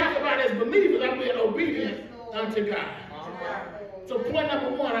 as we talk about as believers, I'm being obedient unto God. So point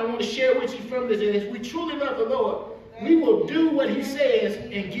number 1 I want to share with you from this is, if we truly love the Lord, we will do what he says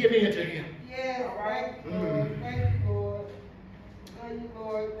and give in to him. All right. Thank you, Lord. Thank you,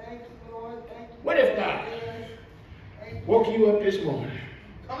 Lord. Thank you, Lord. Thank you. What if God woke you up this morning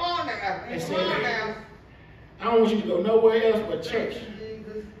Come on now. and Come on said, now. I don't want you to go nowhere else but church.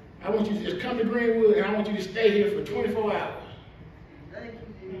 I want you to just come to Greenwood and I want you to stay here for 24 hours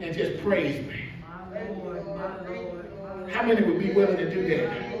and just praise me. How many would be willing to do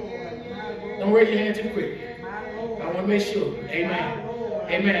that? Don't raise your hand too quick. I want to make sure. Amen.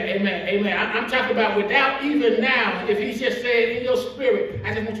 I'm talking about without even now, if he's just saying in your spirit,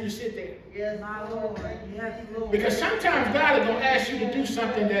 I just want you to sit there. Yes, my Lord. Yes, Lord. Because sometimes God is going to ask you to do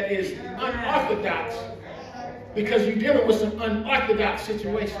something that is unorthodox because you're dealing with some unorthodox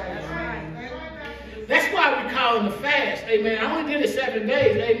situations. That's why we call it a fast, amen. I only did it 7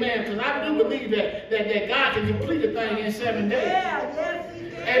 days, amen, because I do believe that God can complete a thing in 7 days.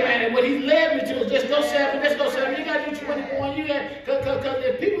 Amen. And what he led me to is just go 7, let's go 7. You got to do 21. You got, because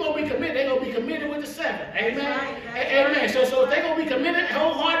if people going to be committed, they're going to be committed with the 7. Amen. Amen. So if they're going to be committed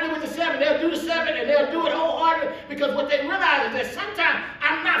wholeheartedly with the 7, they'll do the 7 and they'll do it wholeheartedly because what they realize is that sometimes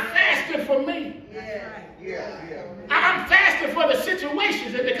I'm not fasting for me. I'm fasting for the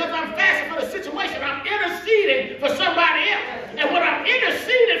situations, and because I'm fasting for the situation, I'm interceding for somebody else. And when I'm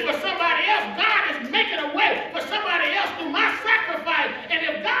interceding for somebody else, God is making a way for somebody else through my sacrifice. And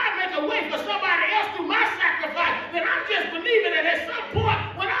if God makes a way for somebody else through my sacrifice, then I'm just believing that at some point,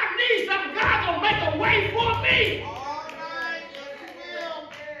 when I need something, God's going to make a way for me.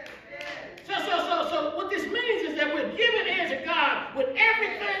 So what this means is that we're giving in to God with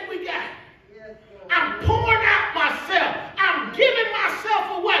everything we got. I'm pouring out myself. I'm giving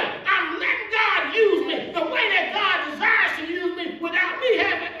myself away. I'm letting God use me the way that God desires to use me without me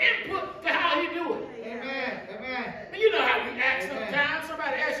having input to how he do it. Amen. And you know how we act sometimes.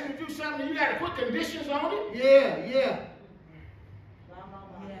 Somebody asks you to do something, you got to put conditions on it. Yeah.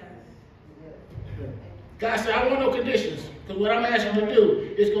 God said, I want no conditions, because what I'm asking you to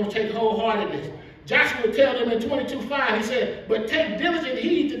do is going to take wholeheartedness. Joshua will tell them in 22:5, he said, but take diligent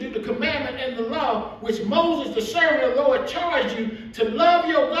heed to do the commandment and the law which Moses, the servant of the Lord, charged you to love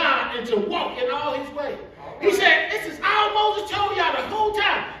your God and to walk in all his ways. He said, this is all Moses told y'all the whole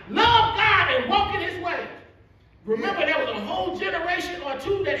time. Love God and walk in his ways. Remember, there was a whole generation or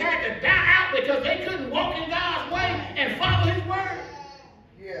two that had to die out because they couldn't walk in God's way and follow his word.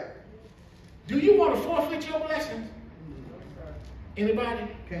 Yeah. Do you want to forfeit your blessings? Anybody?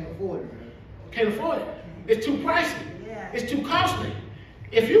 Can't afford it. Can't afford it. It's too pricey. It's too costly.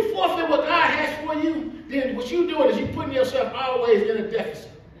 If you forfeit what God has for you, then what you're doing is you're putting yourself always in a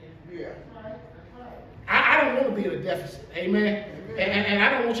deficit. Yeah. I don't want to be in a deficit. Amen. And I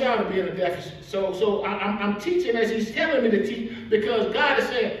don't want y'all to be in a deficit. So I'm teaching as he's telling me to teach, because God is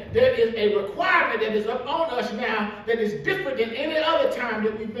saying there is a requirement that is up on us now that is different than any other time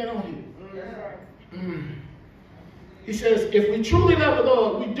that we've been on here. He says, if we truly love the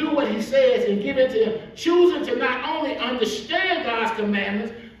Lord, we do what he says and give it to him, choosing to not only understand God's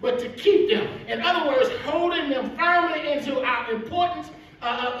commandments, but to keep them. In other words, holding them firmly into our importance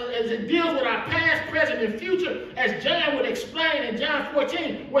as it deals with our past, present, and future, as John would explain in John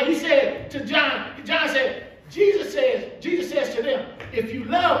 14, where he said to John said, Jesus says to them, if you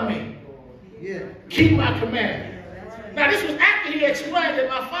love me, keep my commandments. Now, this was after he explained that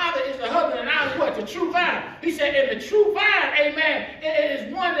my Father is the husband and I am what? The true vine. He said, and the true vine, amen, it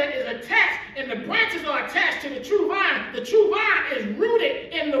is one that is attached, and the branches are attached to the true vine. The true vine is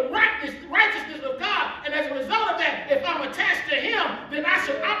rooted in the righteousness of God. And as a result of that, if I'm attached to him, then I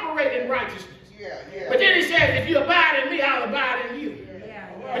should operate in righteousness. But then he says, if you abide in me, I'll abide in you.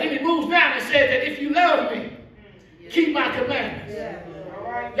 But then he moves down and says that if you love me, keep my commandments.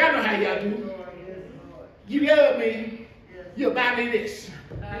 Y'all know how y'all do. You love me, you'll buy me this.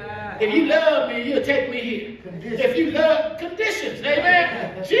 If you love me, you'll take me here. If you love conditions,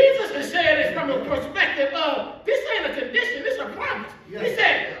 amen. Jesus is saying this from a perspective of, this ain't a condition, this is a promise. He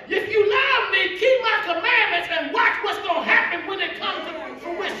said, if you love me, keep my commandments and watch what's going to happen when it comes to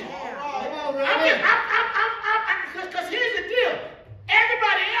fruition. Because here's the deal.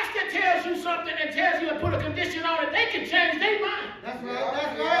 Everybody else that tells you something and tells you to put a condition on it, they can change their mind. That's right,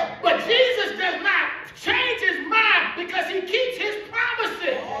 that's right. But Jesus does not change his mind because he keeps his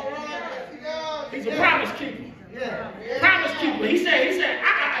promises. He's a promise keeper. Promise keeper. He said,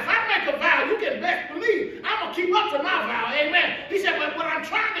 if I make a vow, you can best believe I'm going to keep up to my vow. Amen. He said, but what I'm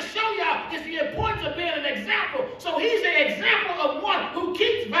trying to show y'all is the importance of being an example. So he's an example of one who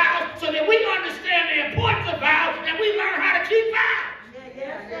keeps vows so that we understand the importance of vows and we learn how to keep vows.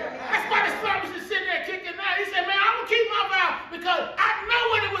 That's why the psalmist is sitting there kicking out. He said, man, I'm going to keep my vow because I know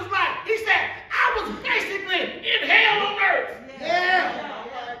what it was like. He said, I was basically in hell on earth.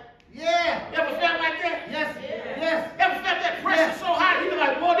 You ever felt like that? Yes. Ever felt that pressure so high? You be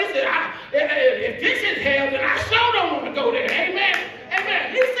like, boy, if this is hell, then I sure don't want to go there. Amen.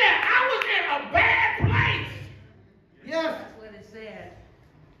 Amen. He said, I was in a bad place. Yes. That's what it said.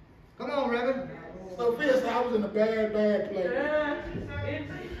 Come on, Reverend. So Phil said, I was in a bad place.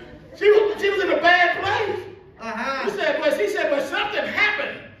 She was in a bad place. He said, but something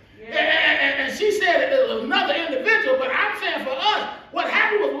happened. And she said it was another individual, but I'm saying for us, what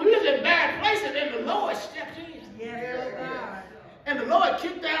happened was we was in bad places and the Lord stepped in. And the Lord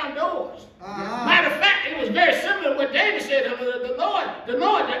kicked down doors. Matter of fact, it was very similar to what David said. The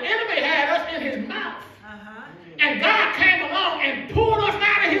enemy had us in his mouth. And God came along and pulled us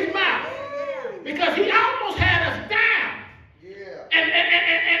out of his mouth. Because he almost had us down.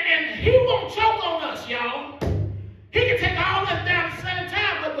 And he won't choke on us, y'all. He can take all us down at the same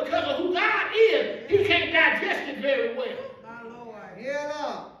time, but because of who God is, he can't digest it very well.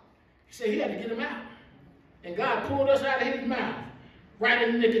 He said he had to get him out. And God pulled us out of his mouth right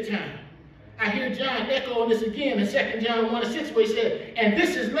in the nick of time. I hear John echoing this again in 2 John 1:6 where he said, and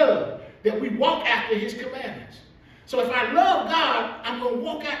this is love, that we walk after his commandments. So if I love God, I'm going to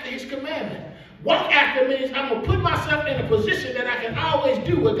walk after his commandments. Walk after means I'm going to put myself in a position that I can always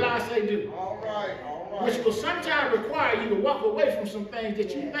do what God say do. All right. Which will sometimes require you to walk away from some things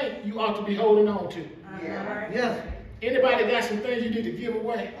that you think you ought to be holding on to. Yes. Anybody got some things you need to give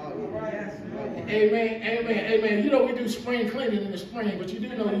away? Amen. You know we do spring cleaning in the spring, but you do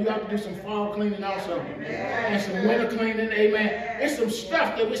know you have to do some fall cleaning also. And some winter cleaning, amen. It's some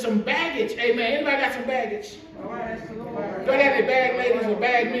stuff, with some baggage, amen. Anybody got some baggage? Do I got any bag ladies or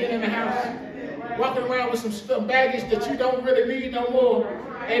bag men in the house? Walking around with some baggage that you don't really need no more.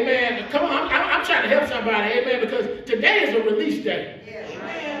 Amen. Come on, I'm trying to help somebody, amen, because today is a release day.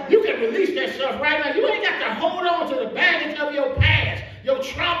 You can release that stuff right now. You ain't got to hold on to the baggage of your past, your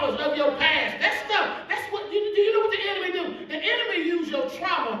traumas of your past. That stuff, that's what, do you know what the enemy do? The enemy use your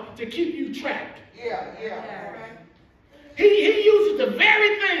trauma to keep you trapped. He uses the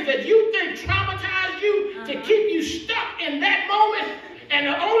very things that you think traumatize you to keep you stuck in that moment. And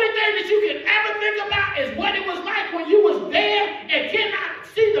the only thing that you can ever think about is what it was like when you was there and cannot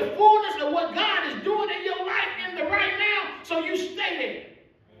see the fullness of what God is doing in your life in the right now, so you stay there.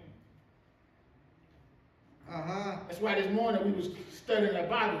 That's why this morning we was studying the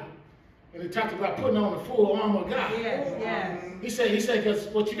Bible, and it talked about putting on the full armor of God. He said, because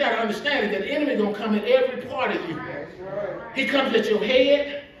what you got to understand is that the enemy gonna come at every part of you. He comes at your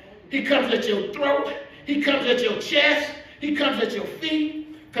head, he comes at your throat, he comes at your chest, he comes at your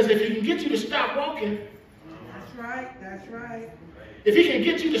feet. Because if he can get you to stop walking, That's right. if he can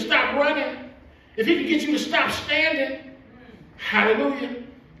get you to stop running, if he can get you to stop standing, hallelujah.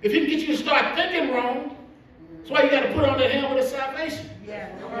 If he can get you to start thinking wrong, that's why you got to put on that helmet of salvation.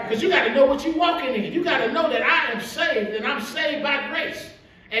 Because you got to know what you're walking in. You got to know that I am saved and I'm saved by grace.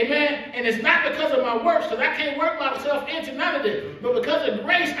 Amen. And it's not because of my works, because I can't work myself into none of this. But because of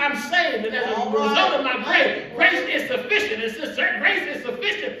grace, I'm saved. And as a result of my grace, grace is sufficient. And since grace is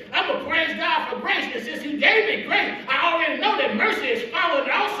sufficient, I'm going to praise God for grace. And since he gave me grace, I already know that mercy is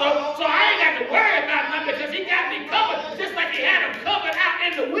following also. So I ain't got to worry about nothing because he got me covered. Just like he had him covered out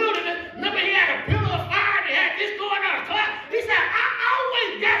in the wilderness. Remember, he had a pillar of fire and he had this going on.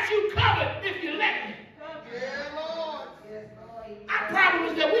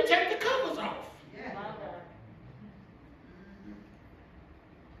 me take the covers off.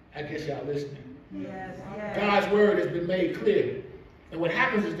 I guess y'all listening. Yes, yes. God's word has been made clear. And what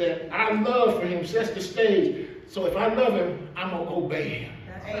happens is that our love for him sets the stage. So if I love him, I'm going to obey him.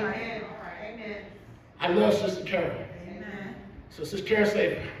 That's right. Amen. I love Sister Carol. Amen. So Sister Carol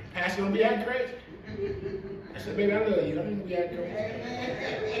said, Pastor, don't be acting crazy. I said, baby, I love you. I don't be acting crazy.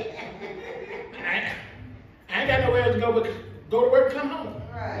 I ain't got nowhere else to go but go to work and come home.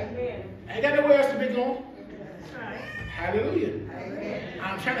 Right. I ain't got nowhere else to be going. That's right. Hallelujah. Amen.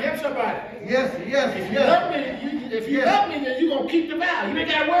 I'm trying to help somebody. Yes, yes, If you yes. love me, if you love me, then you're going to keep the vow. You ain't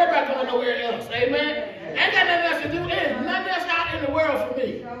got to worry about going nowhere else. Amen. I ain't got nothing else to do. There's nothing else out in the world for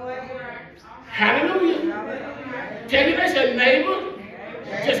me. Hallelujah. Tell your neighbor, neighbor,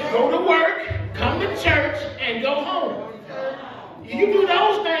 just go to work, come to church, and go home. You do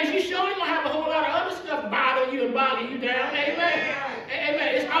those things, you sure ain't going to have a whole lot of other stuff bothering you and bogging you down. Amen.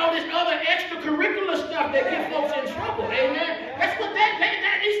 Amen. It's all this other extracurricular stuff that gets folks in trouble. Amen. That's what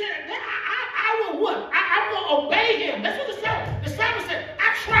he said. I will what? I'm going to obey him. That's what the psalmist said.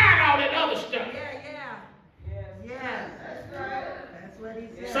 I tried all that other stuff. Yes. That's right. That's what he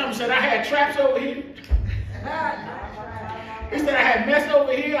said. Some said I had traps over here. He said I had mess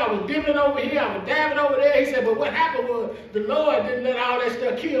over here, I was dipping over here, I was dabbing over there. He said, but what happened was the Lord didn't let all that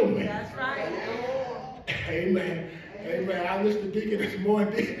stuff kill me. That's right. Amen. Amen. I listened to Deacon this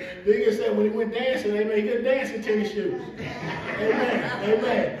morning. Deacon said when he went dancing, amen, he couldn't dance in tennis shoes. Amen.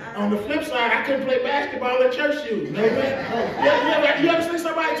 Amen. On the flip side, I couldn't play basketball in church shoes. Amen. You ever seen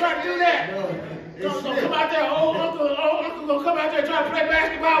somebody try to do that? Gonna come out there, old uncle gonna come out there trying to play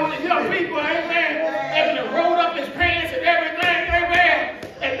basketball with the young people, amen. Having to roll up his pants and everything, amen.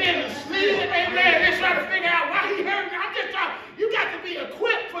 And then sneezing, amen. They're trying to figure out why he hurt me. I'm just trying, you got to be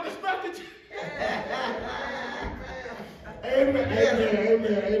equipped for the stuff that you. Amen.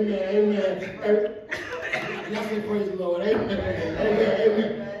 Y'all say praise the Lord.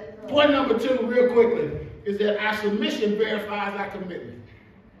 Amen. Point number 2, real quickly, is that our submission verifies our commitment.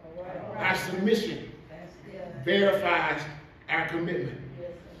 Our submission verifies our commitment.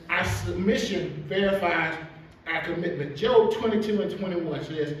 Our submission verifies our commitment. Job 22:21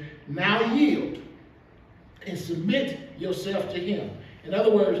 says, now yield and submit yourself to him. In other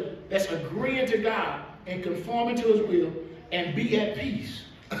words, that's agreeing to God and conforming to his will and be at peace.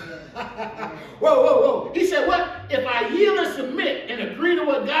 Whoa. He said, what? If I yield and submit and agree to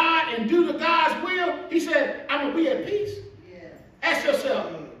what God and do to God's will, he said, I'm going to be at peace. Ask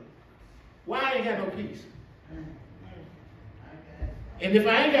yourself, why I ain't got no peace? And if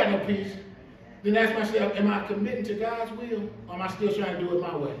I ain't got no peace, then ask myself, am I committing to God's will, or am I still trying to do it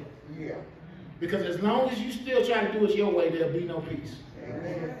my way? Yeah. Because as long as you still try to do it your way, there'll be no peace.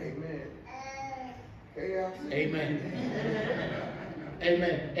 Amen.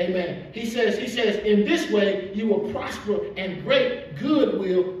 He says, in this way you will prosper and great good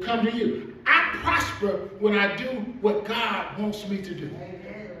will come to you. I prosper when I do what God wants me to do.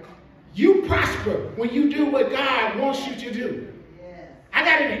 You prosper when you do what God wants you to do. I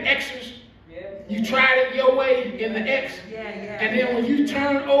got in the X's. You tried it your way in the X. And then when you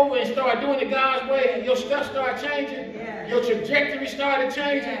turn over and start doing it God's way, your stuff started changing. Your trajectory started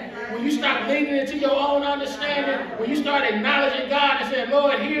changing. When you stop leaning into your own understanding, when you start acknowledging God and saying,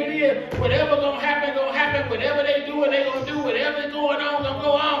 Lord, here it is. Whatever going to happen, going to happen. Whatever they do, they're going to do. Whatever's going on, going to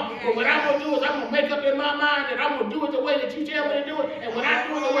go on. But what I'm going to do is I'm going to make up in my mind that I'm going to do it the way that you tell me to do it. And when I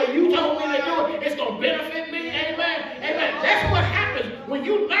do it the way you told me to do it, it's going to benefit me. Amen. That's what happens when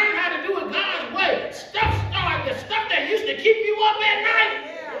you learn how to do it God's way. The stuff that used to keep you up at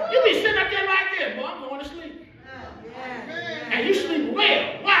night, you be sitting up there like this, boy, I'm going to sleep. And you sleep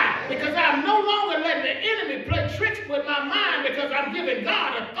well. Why? Because I'm no longer letting the enemy play tricks with my mind, because I'm giving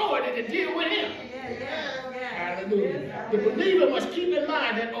God authority to deal with him. Hallelujah. The believer must keep in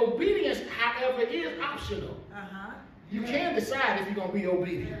mind that obedience, however, is optional. You can decide if you're going to be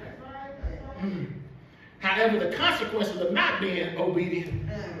obedient. However, the consequences of not being obedient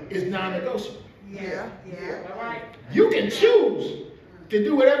is non-negotiable. You can choose to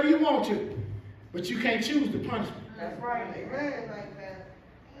do whatever you want to, but you can't choose the punishment. That's right. Amen. Like that.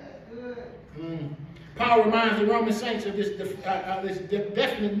 That's good. Paul reminds the Roman saints of this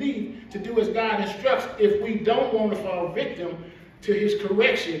definite need to do as God instructs if we don't want to fall victim to his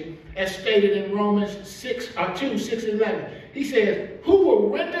correction, as stated in Romans 2:6-11. He says, who will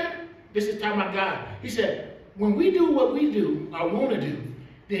render, this is talking about God. He said, when we do what we do or want to do,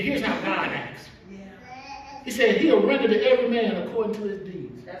 then here's how God acts. He said he'll render to every man according to his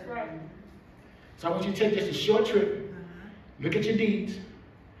deeds. That's right. So I want you to take just a short trip, look at your deeds,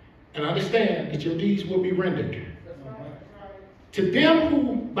 and understand that your deeds will be rendered. To them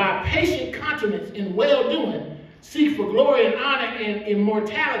who patient countenance in well-doing, seek for glory and honor and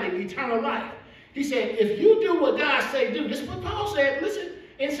immortality, eternal life. He said, if you do what God say do, this is what Paul said, listen,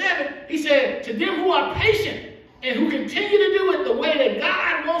 in 7, he said, to them who are patient and who continue to do it the way that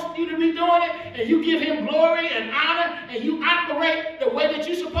God wants you to be doing it, and you give him glory and honor, and you operate the way that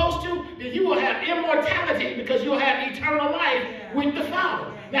you're supposed to, then you will have immortality because you'll have eternal life with the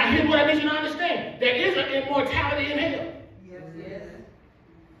Father. Now, here's what I need you to understand. There is an immortality in hell.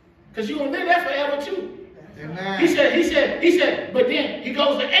 Because you're going to live there forever too. Amen. He said, but then he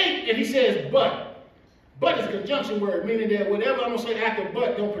goes to 8 and he says, but. But is a conjunction word, meaning that whatever I'm going to say after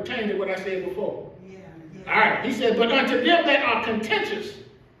but don't pertain to what I said before. All right, he said, but unto them that are contentious,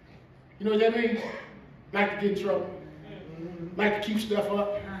 you know what that means? Like to get in trouble, like to keep stuff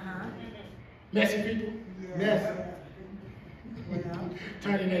up, messy people. Yes.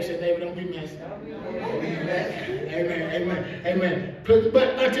 Turn to your neighbor, say, neighbor, don't be messy. Amen, amen, amen.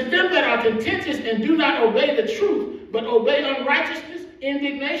 But unto them that are contentious and do not obey the truth, but obey unrighteousness,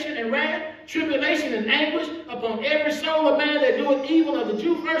 indignation and wrath, tribulation and anguish upon every soul of man that doeth evil, of the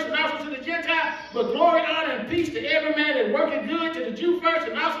Jew first and also to the Gentile, but glory, honor, and peace to every man that worketh good, to the Jew first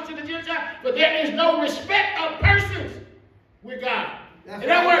and also to the Gentile. But there is no respect of persons with God. In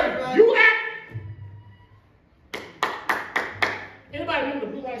other words, you act. Anybody remember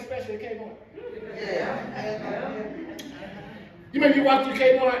the blue light special that came on? You remember you walk through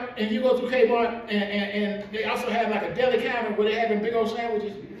Kmart and you go through Kmart and they also have like a deli counter where they have them big old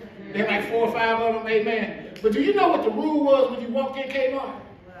sandwiches. They have like 4 or 5 of them, amen. But do you know what the rule was when you walked in Kmart?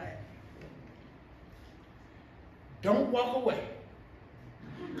 Don't walk away.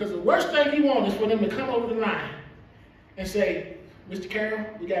 Because the worst thing you want is for them to come over the line and say, Mr. Carroll,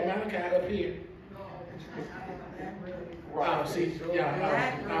 we got Malachi up here. Oh, see, y'all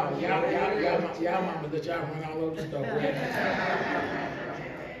mama that y'all run all over the store.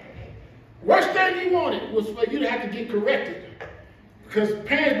 Worst thing you wanted was for you to have to get corrected. Because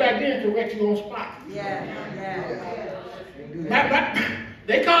parents back then correct you on spot.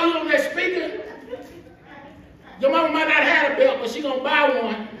 They call you on that speaker. Your mama might not have a belt, but she gonna buy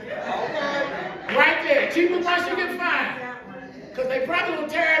one. Right there. Cheapest one she can find. Because they probably will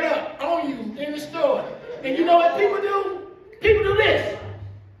tear it up on you in the store. And you know what people do? People do this.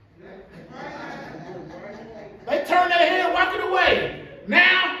 They turn their head walking away.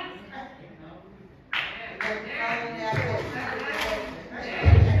 Now,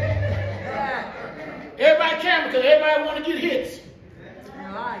 everybody can because everybody want to get hits.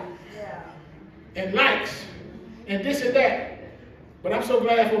 And likes. And this and that. But I'm so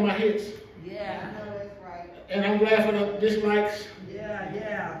glad for my hits. And I'm glad for the dislikes.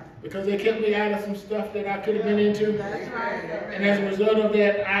 Because they kept me out of some stuff that I could have been into. And as a result of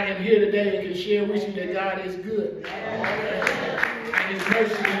that, I am here today and can share with you that God is good. And his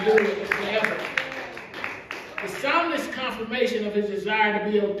mercy endures forever. The soundest confirmation of his desire to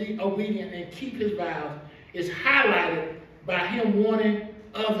be obedient and keep his vows is highlighted by him wanting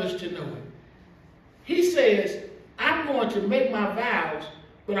others to know it. He says, I'm going to make my vows,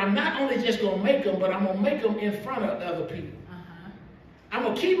 but I'm not only just going to make them, but I'm going to make them in front of other people. I'm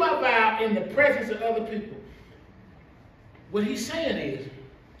going to keep my vow in the presence of other people. What he's saying is,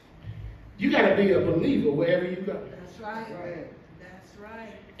 you got to be a believer wherever you go. That's right. That's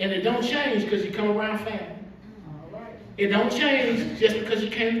right. And it don't change because you come around family. It don't change just because you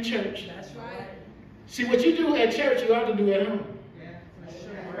came to church. That's right. See, what you do at church, you ought to do at home. For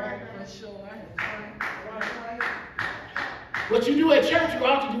sure. What you do at church, you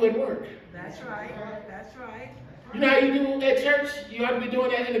ought to do at work. That's right. That's right. You know how you do at church? You ought to be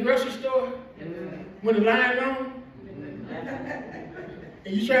doing that in the grocery store when the line long.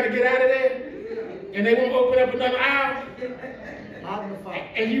 And you trying to get out of there, and they won't open up another aisle.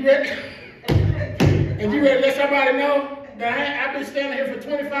 And you ready to let somebody know that I've been standing here for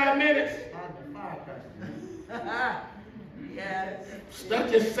 25 minutes. Yes. Stuff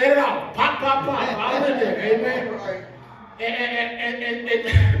just set it off. Pop, pop, pop. All in there. Amen.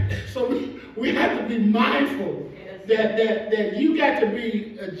 And so we have to be mindful that you got to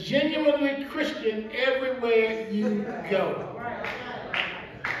be a genuinely Christian everywhere you go.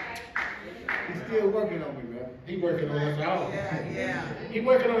 He's still working on me, man. He's working on us all. Yeah. He's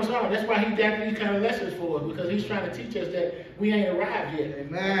working on us all. That's why he got these kind of lessons for us, because he's trying to teach us that we ain't arrived yet.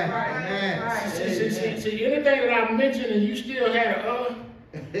 Amen. Amen. See, anything that I mentioned and you still had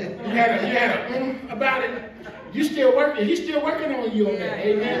you had a about it, you still working. He's still working on you on that.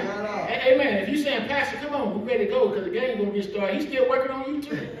 Amen. Amen. If you're saying, Pastor, come on, we're ready to go because the game's going to get started, he's still working on you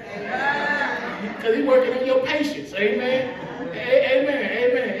too. Because he's working on your patience. Amen. Amen.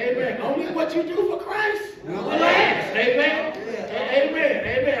 Amen. Amen. Only what you do for Christ will last. Amen. Amen.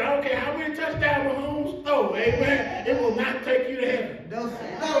 Amen. I don't care I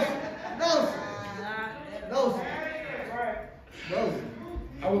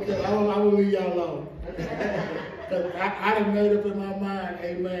will leave y'all alone. Because I done made up in my mind,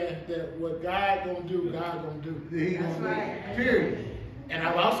 amen, that what God gonna do, God gonna do. That's right. Period. And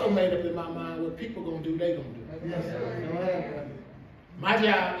I've also made up in my mind what people gonna do, they gonna do. Yes, sir. My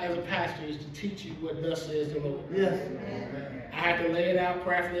job as a pastor is to teach you what thus says the Lord. Yes. I have to lay it out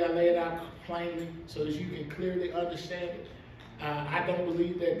prayerfully, I lay it out plainly so that you can clearly understand it. I don't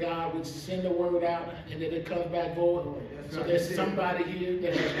believe that God would send the word out and that it comes back void. So there's somebody here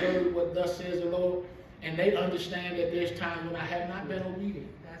that has heard what thus says the Lord, and they understand that there's times when I have not been obedient.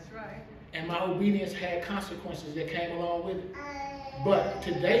 That's right. And my obedience had consequences that came along with it. But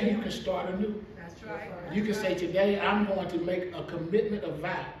today you can start anew. That's right. You can say, today I'm going to make a commitment, a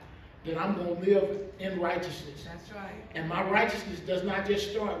vow, that I'm going to live in righteousness. That's right. And my righteousness does not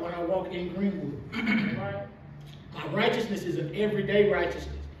just start when I walk in Greenwood. My righteousness is an everyday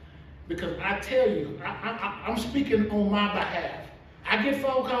righteousness. Because I tell you, I'm speaking on my behalf. I get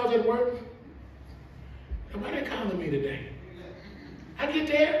phone calls at work. And why are they calling me today? I get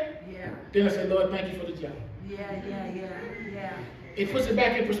there. Yeah. Then I say, Lord, thank you for the job. Yeah. It puts it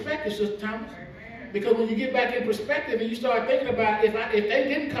back in perspective, Sister Thomas. Because when you get back in perspective and you start thinking about if they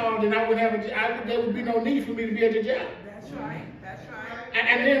didn't call, then I would have there would be no need for me to be at the job. That's right.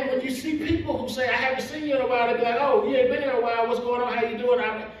 And then when you see people who say, I haven't seen you in a while, they be like, oh, you ain't been here a while, what's going on, how you doing?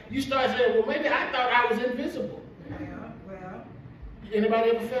 You start saying, well, maybe I thought I was invisible. Well.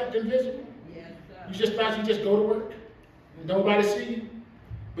 Anybody ever felt invisible? Yes, sir. You just thought you just go to work, nobody see you,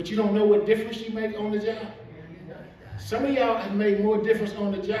 but you don't know what difference you make on the job. Some of y'all have made more difference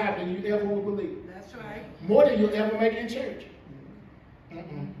on the job than you ever would believe. That's right. More than you'll ever make in church.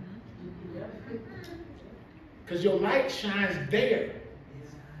 Because your light shines there.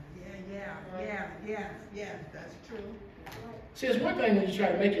 Yeah, that's true. See, it's one thing when you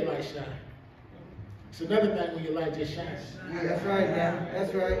try to make your light shine. It's another thing when your light just shines. Yeah, that's right, man.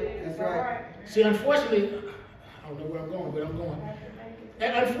 That's right. See, unfortunately, I don't know where I'm going, but I'm going.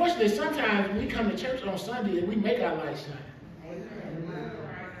 And unfortunately, sometimes we come to church on Sunday and we make our light shine.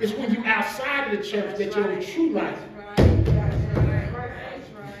 It's when you're outside of the church that your true light.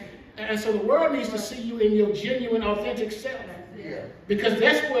 And so the world needs to see you in your genuine, authentic self. Because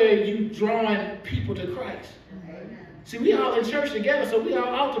that's where you're drawing people to Christ. See, we all in church together, so we all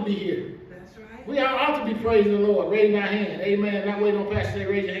ought to be here. That's right. We all ought to be praising the Lord, raising our hand. Amen. Not waiting on pastor to say,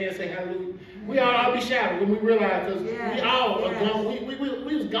 raise your hand and say hallelujah. We all ought to be shouting when we realize, because we all are gone.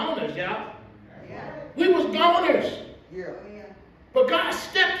 We was goners, y'all. We was goners. But God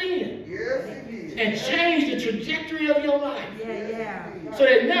stepped in and changed the trajectory of your life. So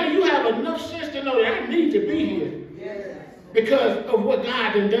that now you have enough sense to know that I need to be here. Because of what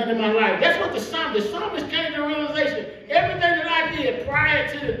God has done in my life. That's what the psalmist came to realization. Everything that I did prior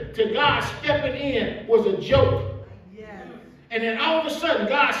to God stepping in was a joke. And then all of a sudden,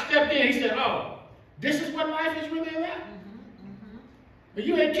 God stepped in. He said, oh, this is what life is really about. But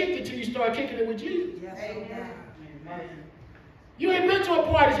you ain't kicked it till you start kicking it with Jesus. You ain't been to a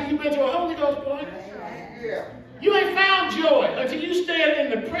party till you've been to a Holy Ghost party. You ain't found joy until you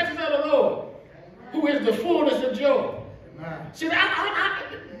stand in the presence of the Lord, who is the fullness of joy. See,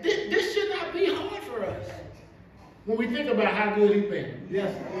 this should not be hard for us when we think about how good he's been.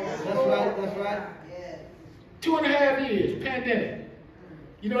 Yes, that's right. 2.5 years, pandemic.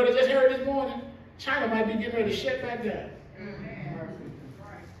 You know what I just heard this morning? China might be getting ready to shut back down.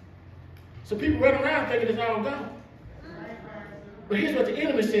 So people run around thinking it's all gone. But here's what the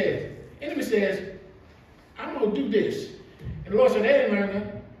enemy says. The enemy says, I'm going to do this. And the Lord said, they didn't learn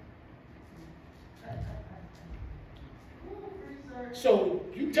nothing. So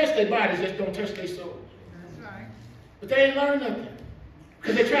you touch their bodies, just don't touch their souls. That's right. But they ain't learned nothing.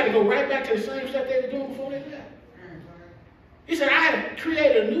 Because they tried to go right back to the same stuff they were doing before they left. He said, I have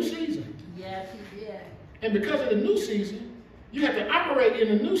created a new season. Yes, he did. And because of the new season, you have to operate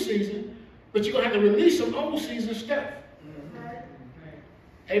in the new season, but you're going to have to release some old season stuff.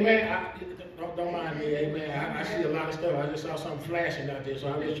 Amen. Don't mind me. Amen. I see a lot of stuff. I just saw something flashing out there, so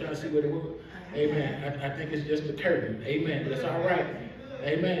I was just trying to see what it was. Amen. I think it's just the curtain. Amen. But it's all right.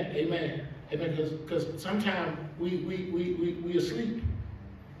 Amen. Amen. Amen. Because sometimes we asleep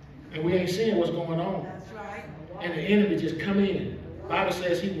and we ain't seeing what's going on. That's right. And the enemy just come in. The Bible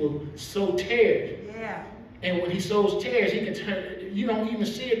says he will sow tares. Yeah. And when he sows tares, he can turn. You don't even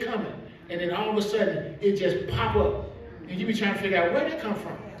see it coming. And then all of a sudden, it just pop up. And you be trying to figure out where that come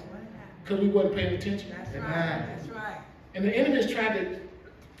from. Because we wasn't paying attention. That's right. That's right. And the enemy is trying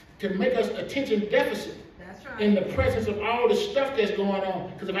to make us attention deficit. That's in the presence of all the stuff that's going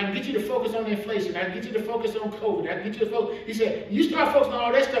on. Because if I can get you to focus on inflation, I can get you to focus on COVID, I can get you to focus. He said, you start focusing on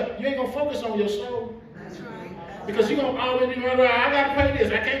all that stuff, you ain't going to focus on your soul. That's right. Because you're going to always be running around, I got to pay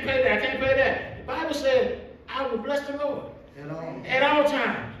this, I can't pay that, I can't pay that. The Bible said, I will bless the Lord at all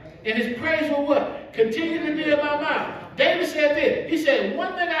times. And his praise will what? Continue to be in my mouth. David said this. He said,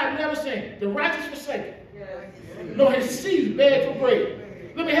 one thing I've never seen, the righteous forsaken, nor his seed beg for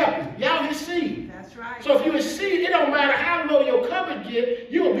bread. Let me help you. Y'all his seed. That's right. So if you're his seed, it don't matter how low your cupboard get,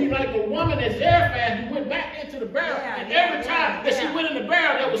 you'll be like the woman at Zarephath who went back into the barrel. And every time that she went in the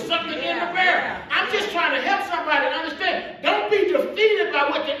barrel, there was something in the barrel. I'm just trying to help somebody understand. Don't be defeated by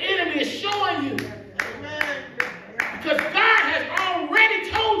what the enemy is showing you. Because God has already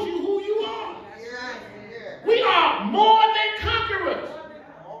told you who you are. We are more than conquerors.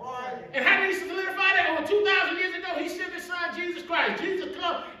 And how did he solidify that? Over 2,000 years ago, he sent his son, Jesus Christ.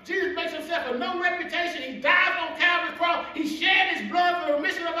 Jesus makes himself of no reputation. He dies on Calvary's cross. He shed his blood for the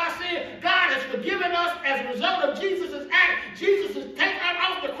remission of our sin. God has forgiven us as a result of Jesus' act. Jesus is taken up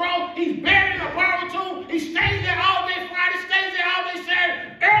off the cross. He's buried in a borrowed tomb. He stays there all day Friday, stays there all day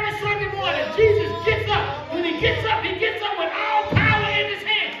Saturday. Early Sunday morning, Jesus gets up. When he gets up with all power in his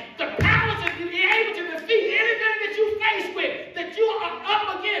hand. The power to be able to defeat anything that you face with, that you are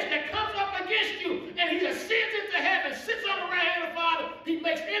up against, that comes up against you. And he ascends into heaven, sits on the right hand of the Father. He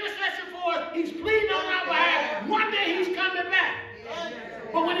makes intercession for us. He's pleading on our behalf. One day he's coming back.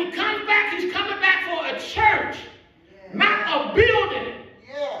 But when he comes back, he's coming back for a church, not a building,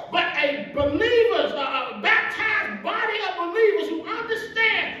 but a believers, a baptized body of believers who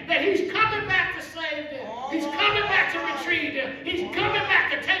understand that he's coming back to save them. He's coming back to retrieve them. He's coming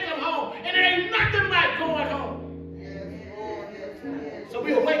back to take them home. And there ain't nothing like going home. So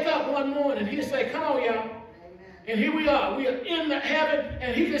we'll wake up one morning and he'll say, come on, y'all. And here we are. We are in the heaven.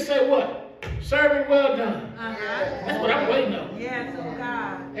 And he can say what? Servant well done. That's what I'm waiting on. Yes, oh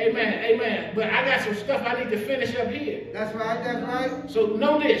God. Amen, amen. But I got some stuff I need to finish up here. That's right, that's right. So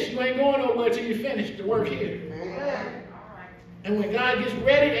know this. You ain't going nowhere till you finish the work here. Amen. And when God gets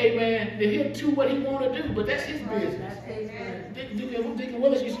ready, amen, then he'll do what he want to do. But that's his business. That's his business. Deacon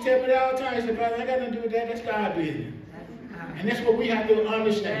Willis used to tell me that all the time. He said, brother, I got nothing to do with that. That's God's business. And that's what we have to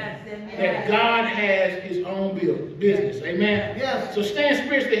understand. That God has his own business. Amen? Yes. So staying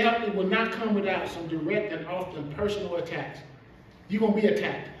spiritually healthy will not come without some direct and often personal attacks. You're going to be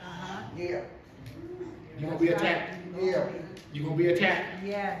attacked. Yeah. You're going to be attacked. Yeah. You're going to be attacked.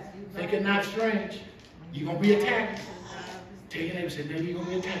 Yes. Think it not strange. You're going to be attacked. Tell your neighbor, say, neighbor, you're going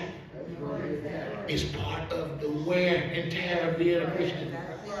to be attacked. It's part of the wear and tear of being a Christian.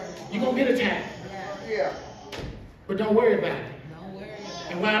 You're going to get attacked. Yeah. But don't worry about it.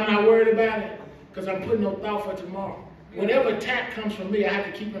 And why I'm not worried about it? Because I'm putting no thought for tomorrow. Whatever attack comes from me, I have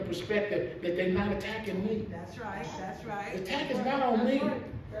to keep in perspective that they're not attacking me. That's right, that's right. The attack is not on me.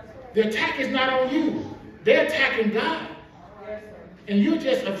 The attack is not on you. They're attacking God. And you're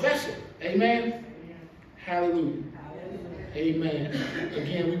just a vessel. Amen? Hallelujah. Amen.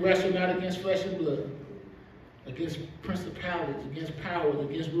 Again, we wrestle not against flesh and blood, against principalities, against powers,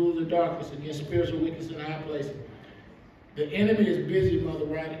 against rulers of darkness, against spiritual wickedness in high places. The enemy is busy, Mother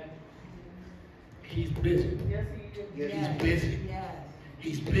Roddy. He's busy. Yes, he is. He's busy. Yes.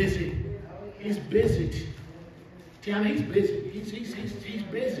 He's busy. He's busy. Tiana, he's busy. He's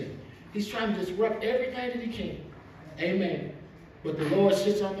busy. He's trying to disrupt everything that he can. Amen. But the Lord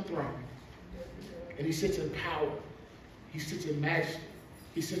sits on the throne. And he sits in power. He sits in majesty.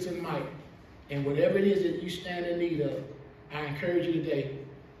 He sits in might. And whatever it is that you stand in need of, I encourage you today,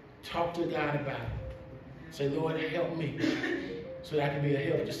 talk to God about it. Say, Lord, help me so that I can be a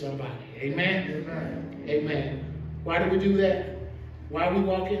help to somebody. Amen? Amen. Amen. Why do we do that? Why are we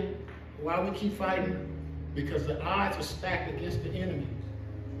walking? Why we keep fighting? Because the odds are stacked against the enemy.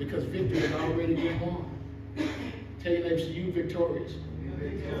 Because victory has already been won. Tell your neighbors, you're victorious.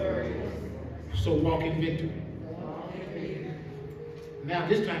 So walk in victory. Now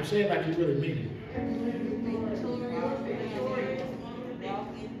this time, say it like you really mean it.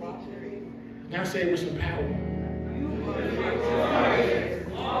 Now say it with some power.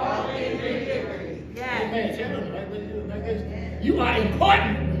 Amen. Tell them like this. You are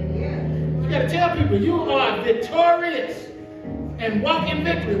important. You got to tell people you are victorious and walk in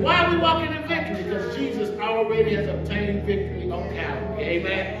victory. Why are we walking in victory? Because Jesus already has obtained victory on Calvary.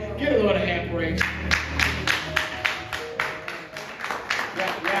 Amen. Give the Lord a hand praise.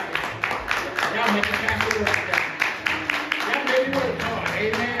 Y'all make the pastor work. Y'all make me work hard.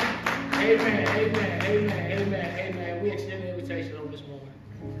 Amen. Amen. Amen. Amen. Amen. Amen. We extend the invitation on this moment.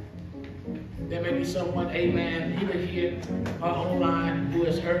 There may be someone, amen, either here or online who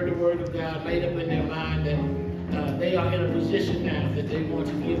has heard the word of God made up in their mind that they are in a position now that they want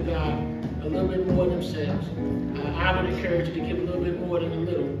to give God a little bit more themselves. I would encourage you to give a little bit more than a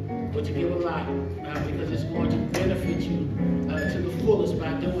little, but to give a lot, because it's going to benefit you to the fullest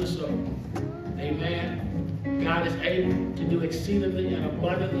by doing so. Amen. God is able to do exceedingly and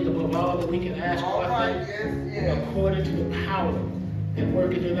abundantly above all that we can ask or think, according to the power that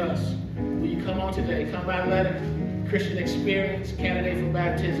worketh in us. Will you come on today? Come by letter, Christian Experience, candidate for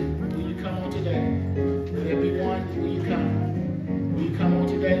baptism. Will you come on today? Will there be one? Will you come? Will you come on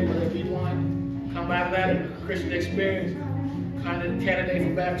today? Will there be one? Come by letter, Christian Experience, candidate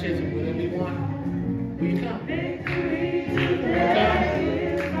for baptism. Will there be one? Will you come? Will you come? Will you come?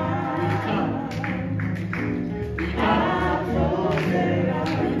 Will you come? Will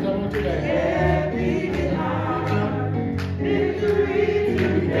you come on today? Will you come? Will you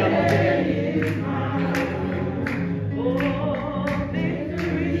come on today?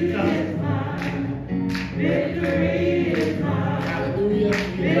 Hallelujah.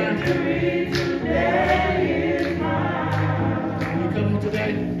 Victory today is mine. Will you come on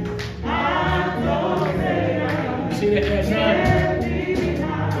today? You see that there's none.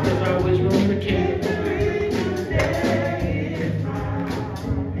 There's always room in the kingdom.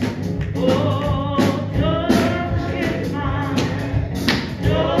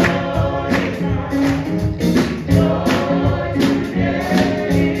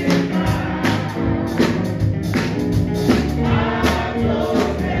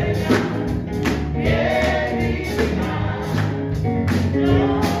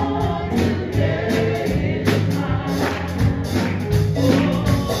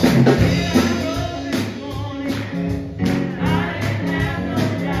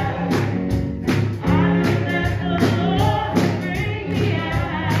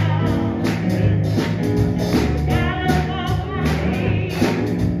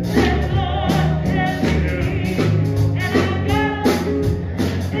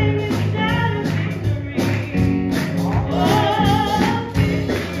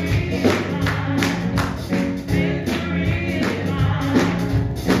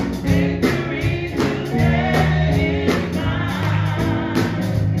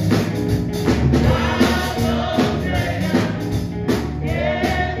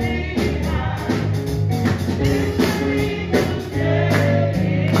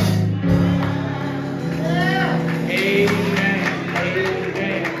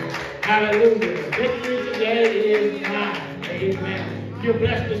 Hallelujah. Victory today is mine. Amen. If you're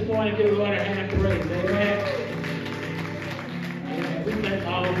blessed this morning, give the Lord a hand of praise. Amen. Amen. We thank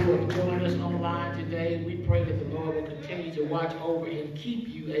all of you who have joined us online today. We pray that the Lord will continue to watch over and keep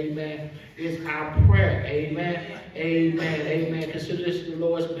you. Amen. Is our prayer. Amen. Amen. Amen. Consider this the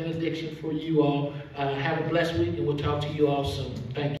Lord's benediction for you all. Have a blessed week, and we'll talk to you all soon. Thank you.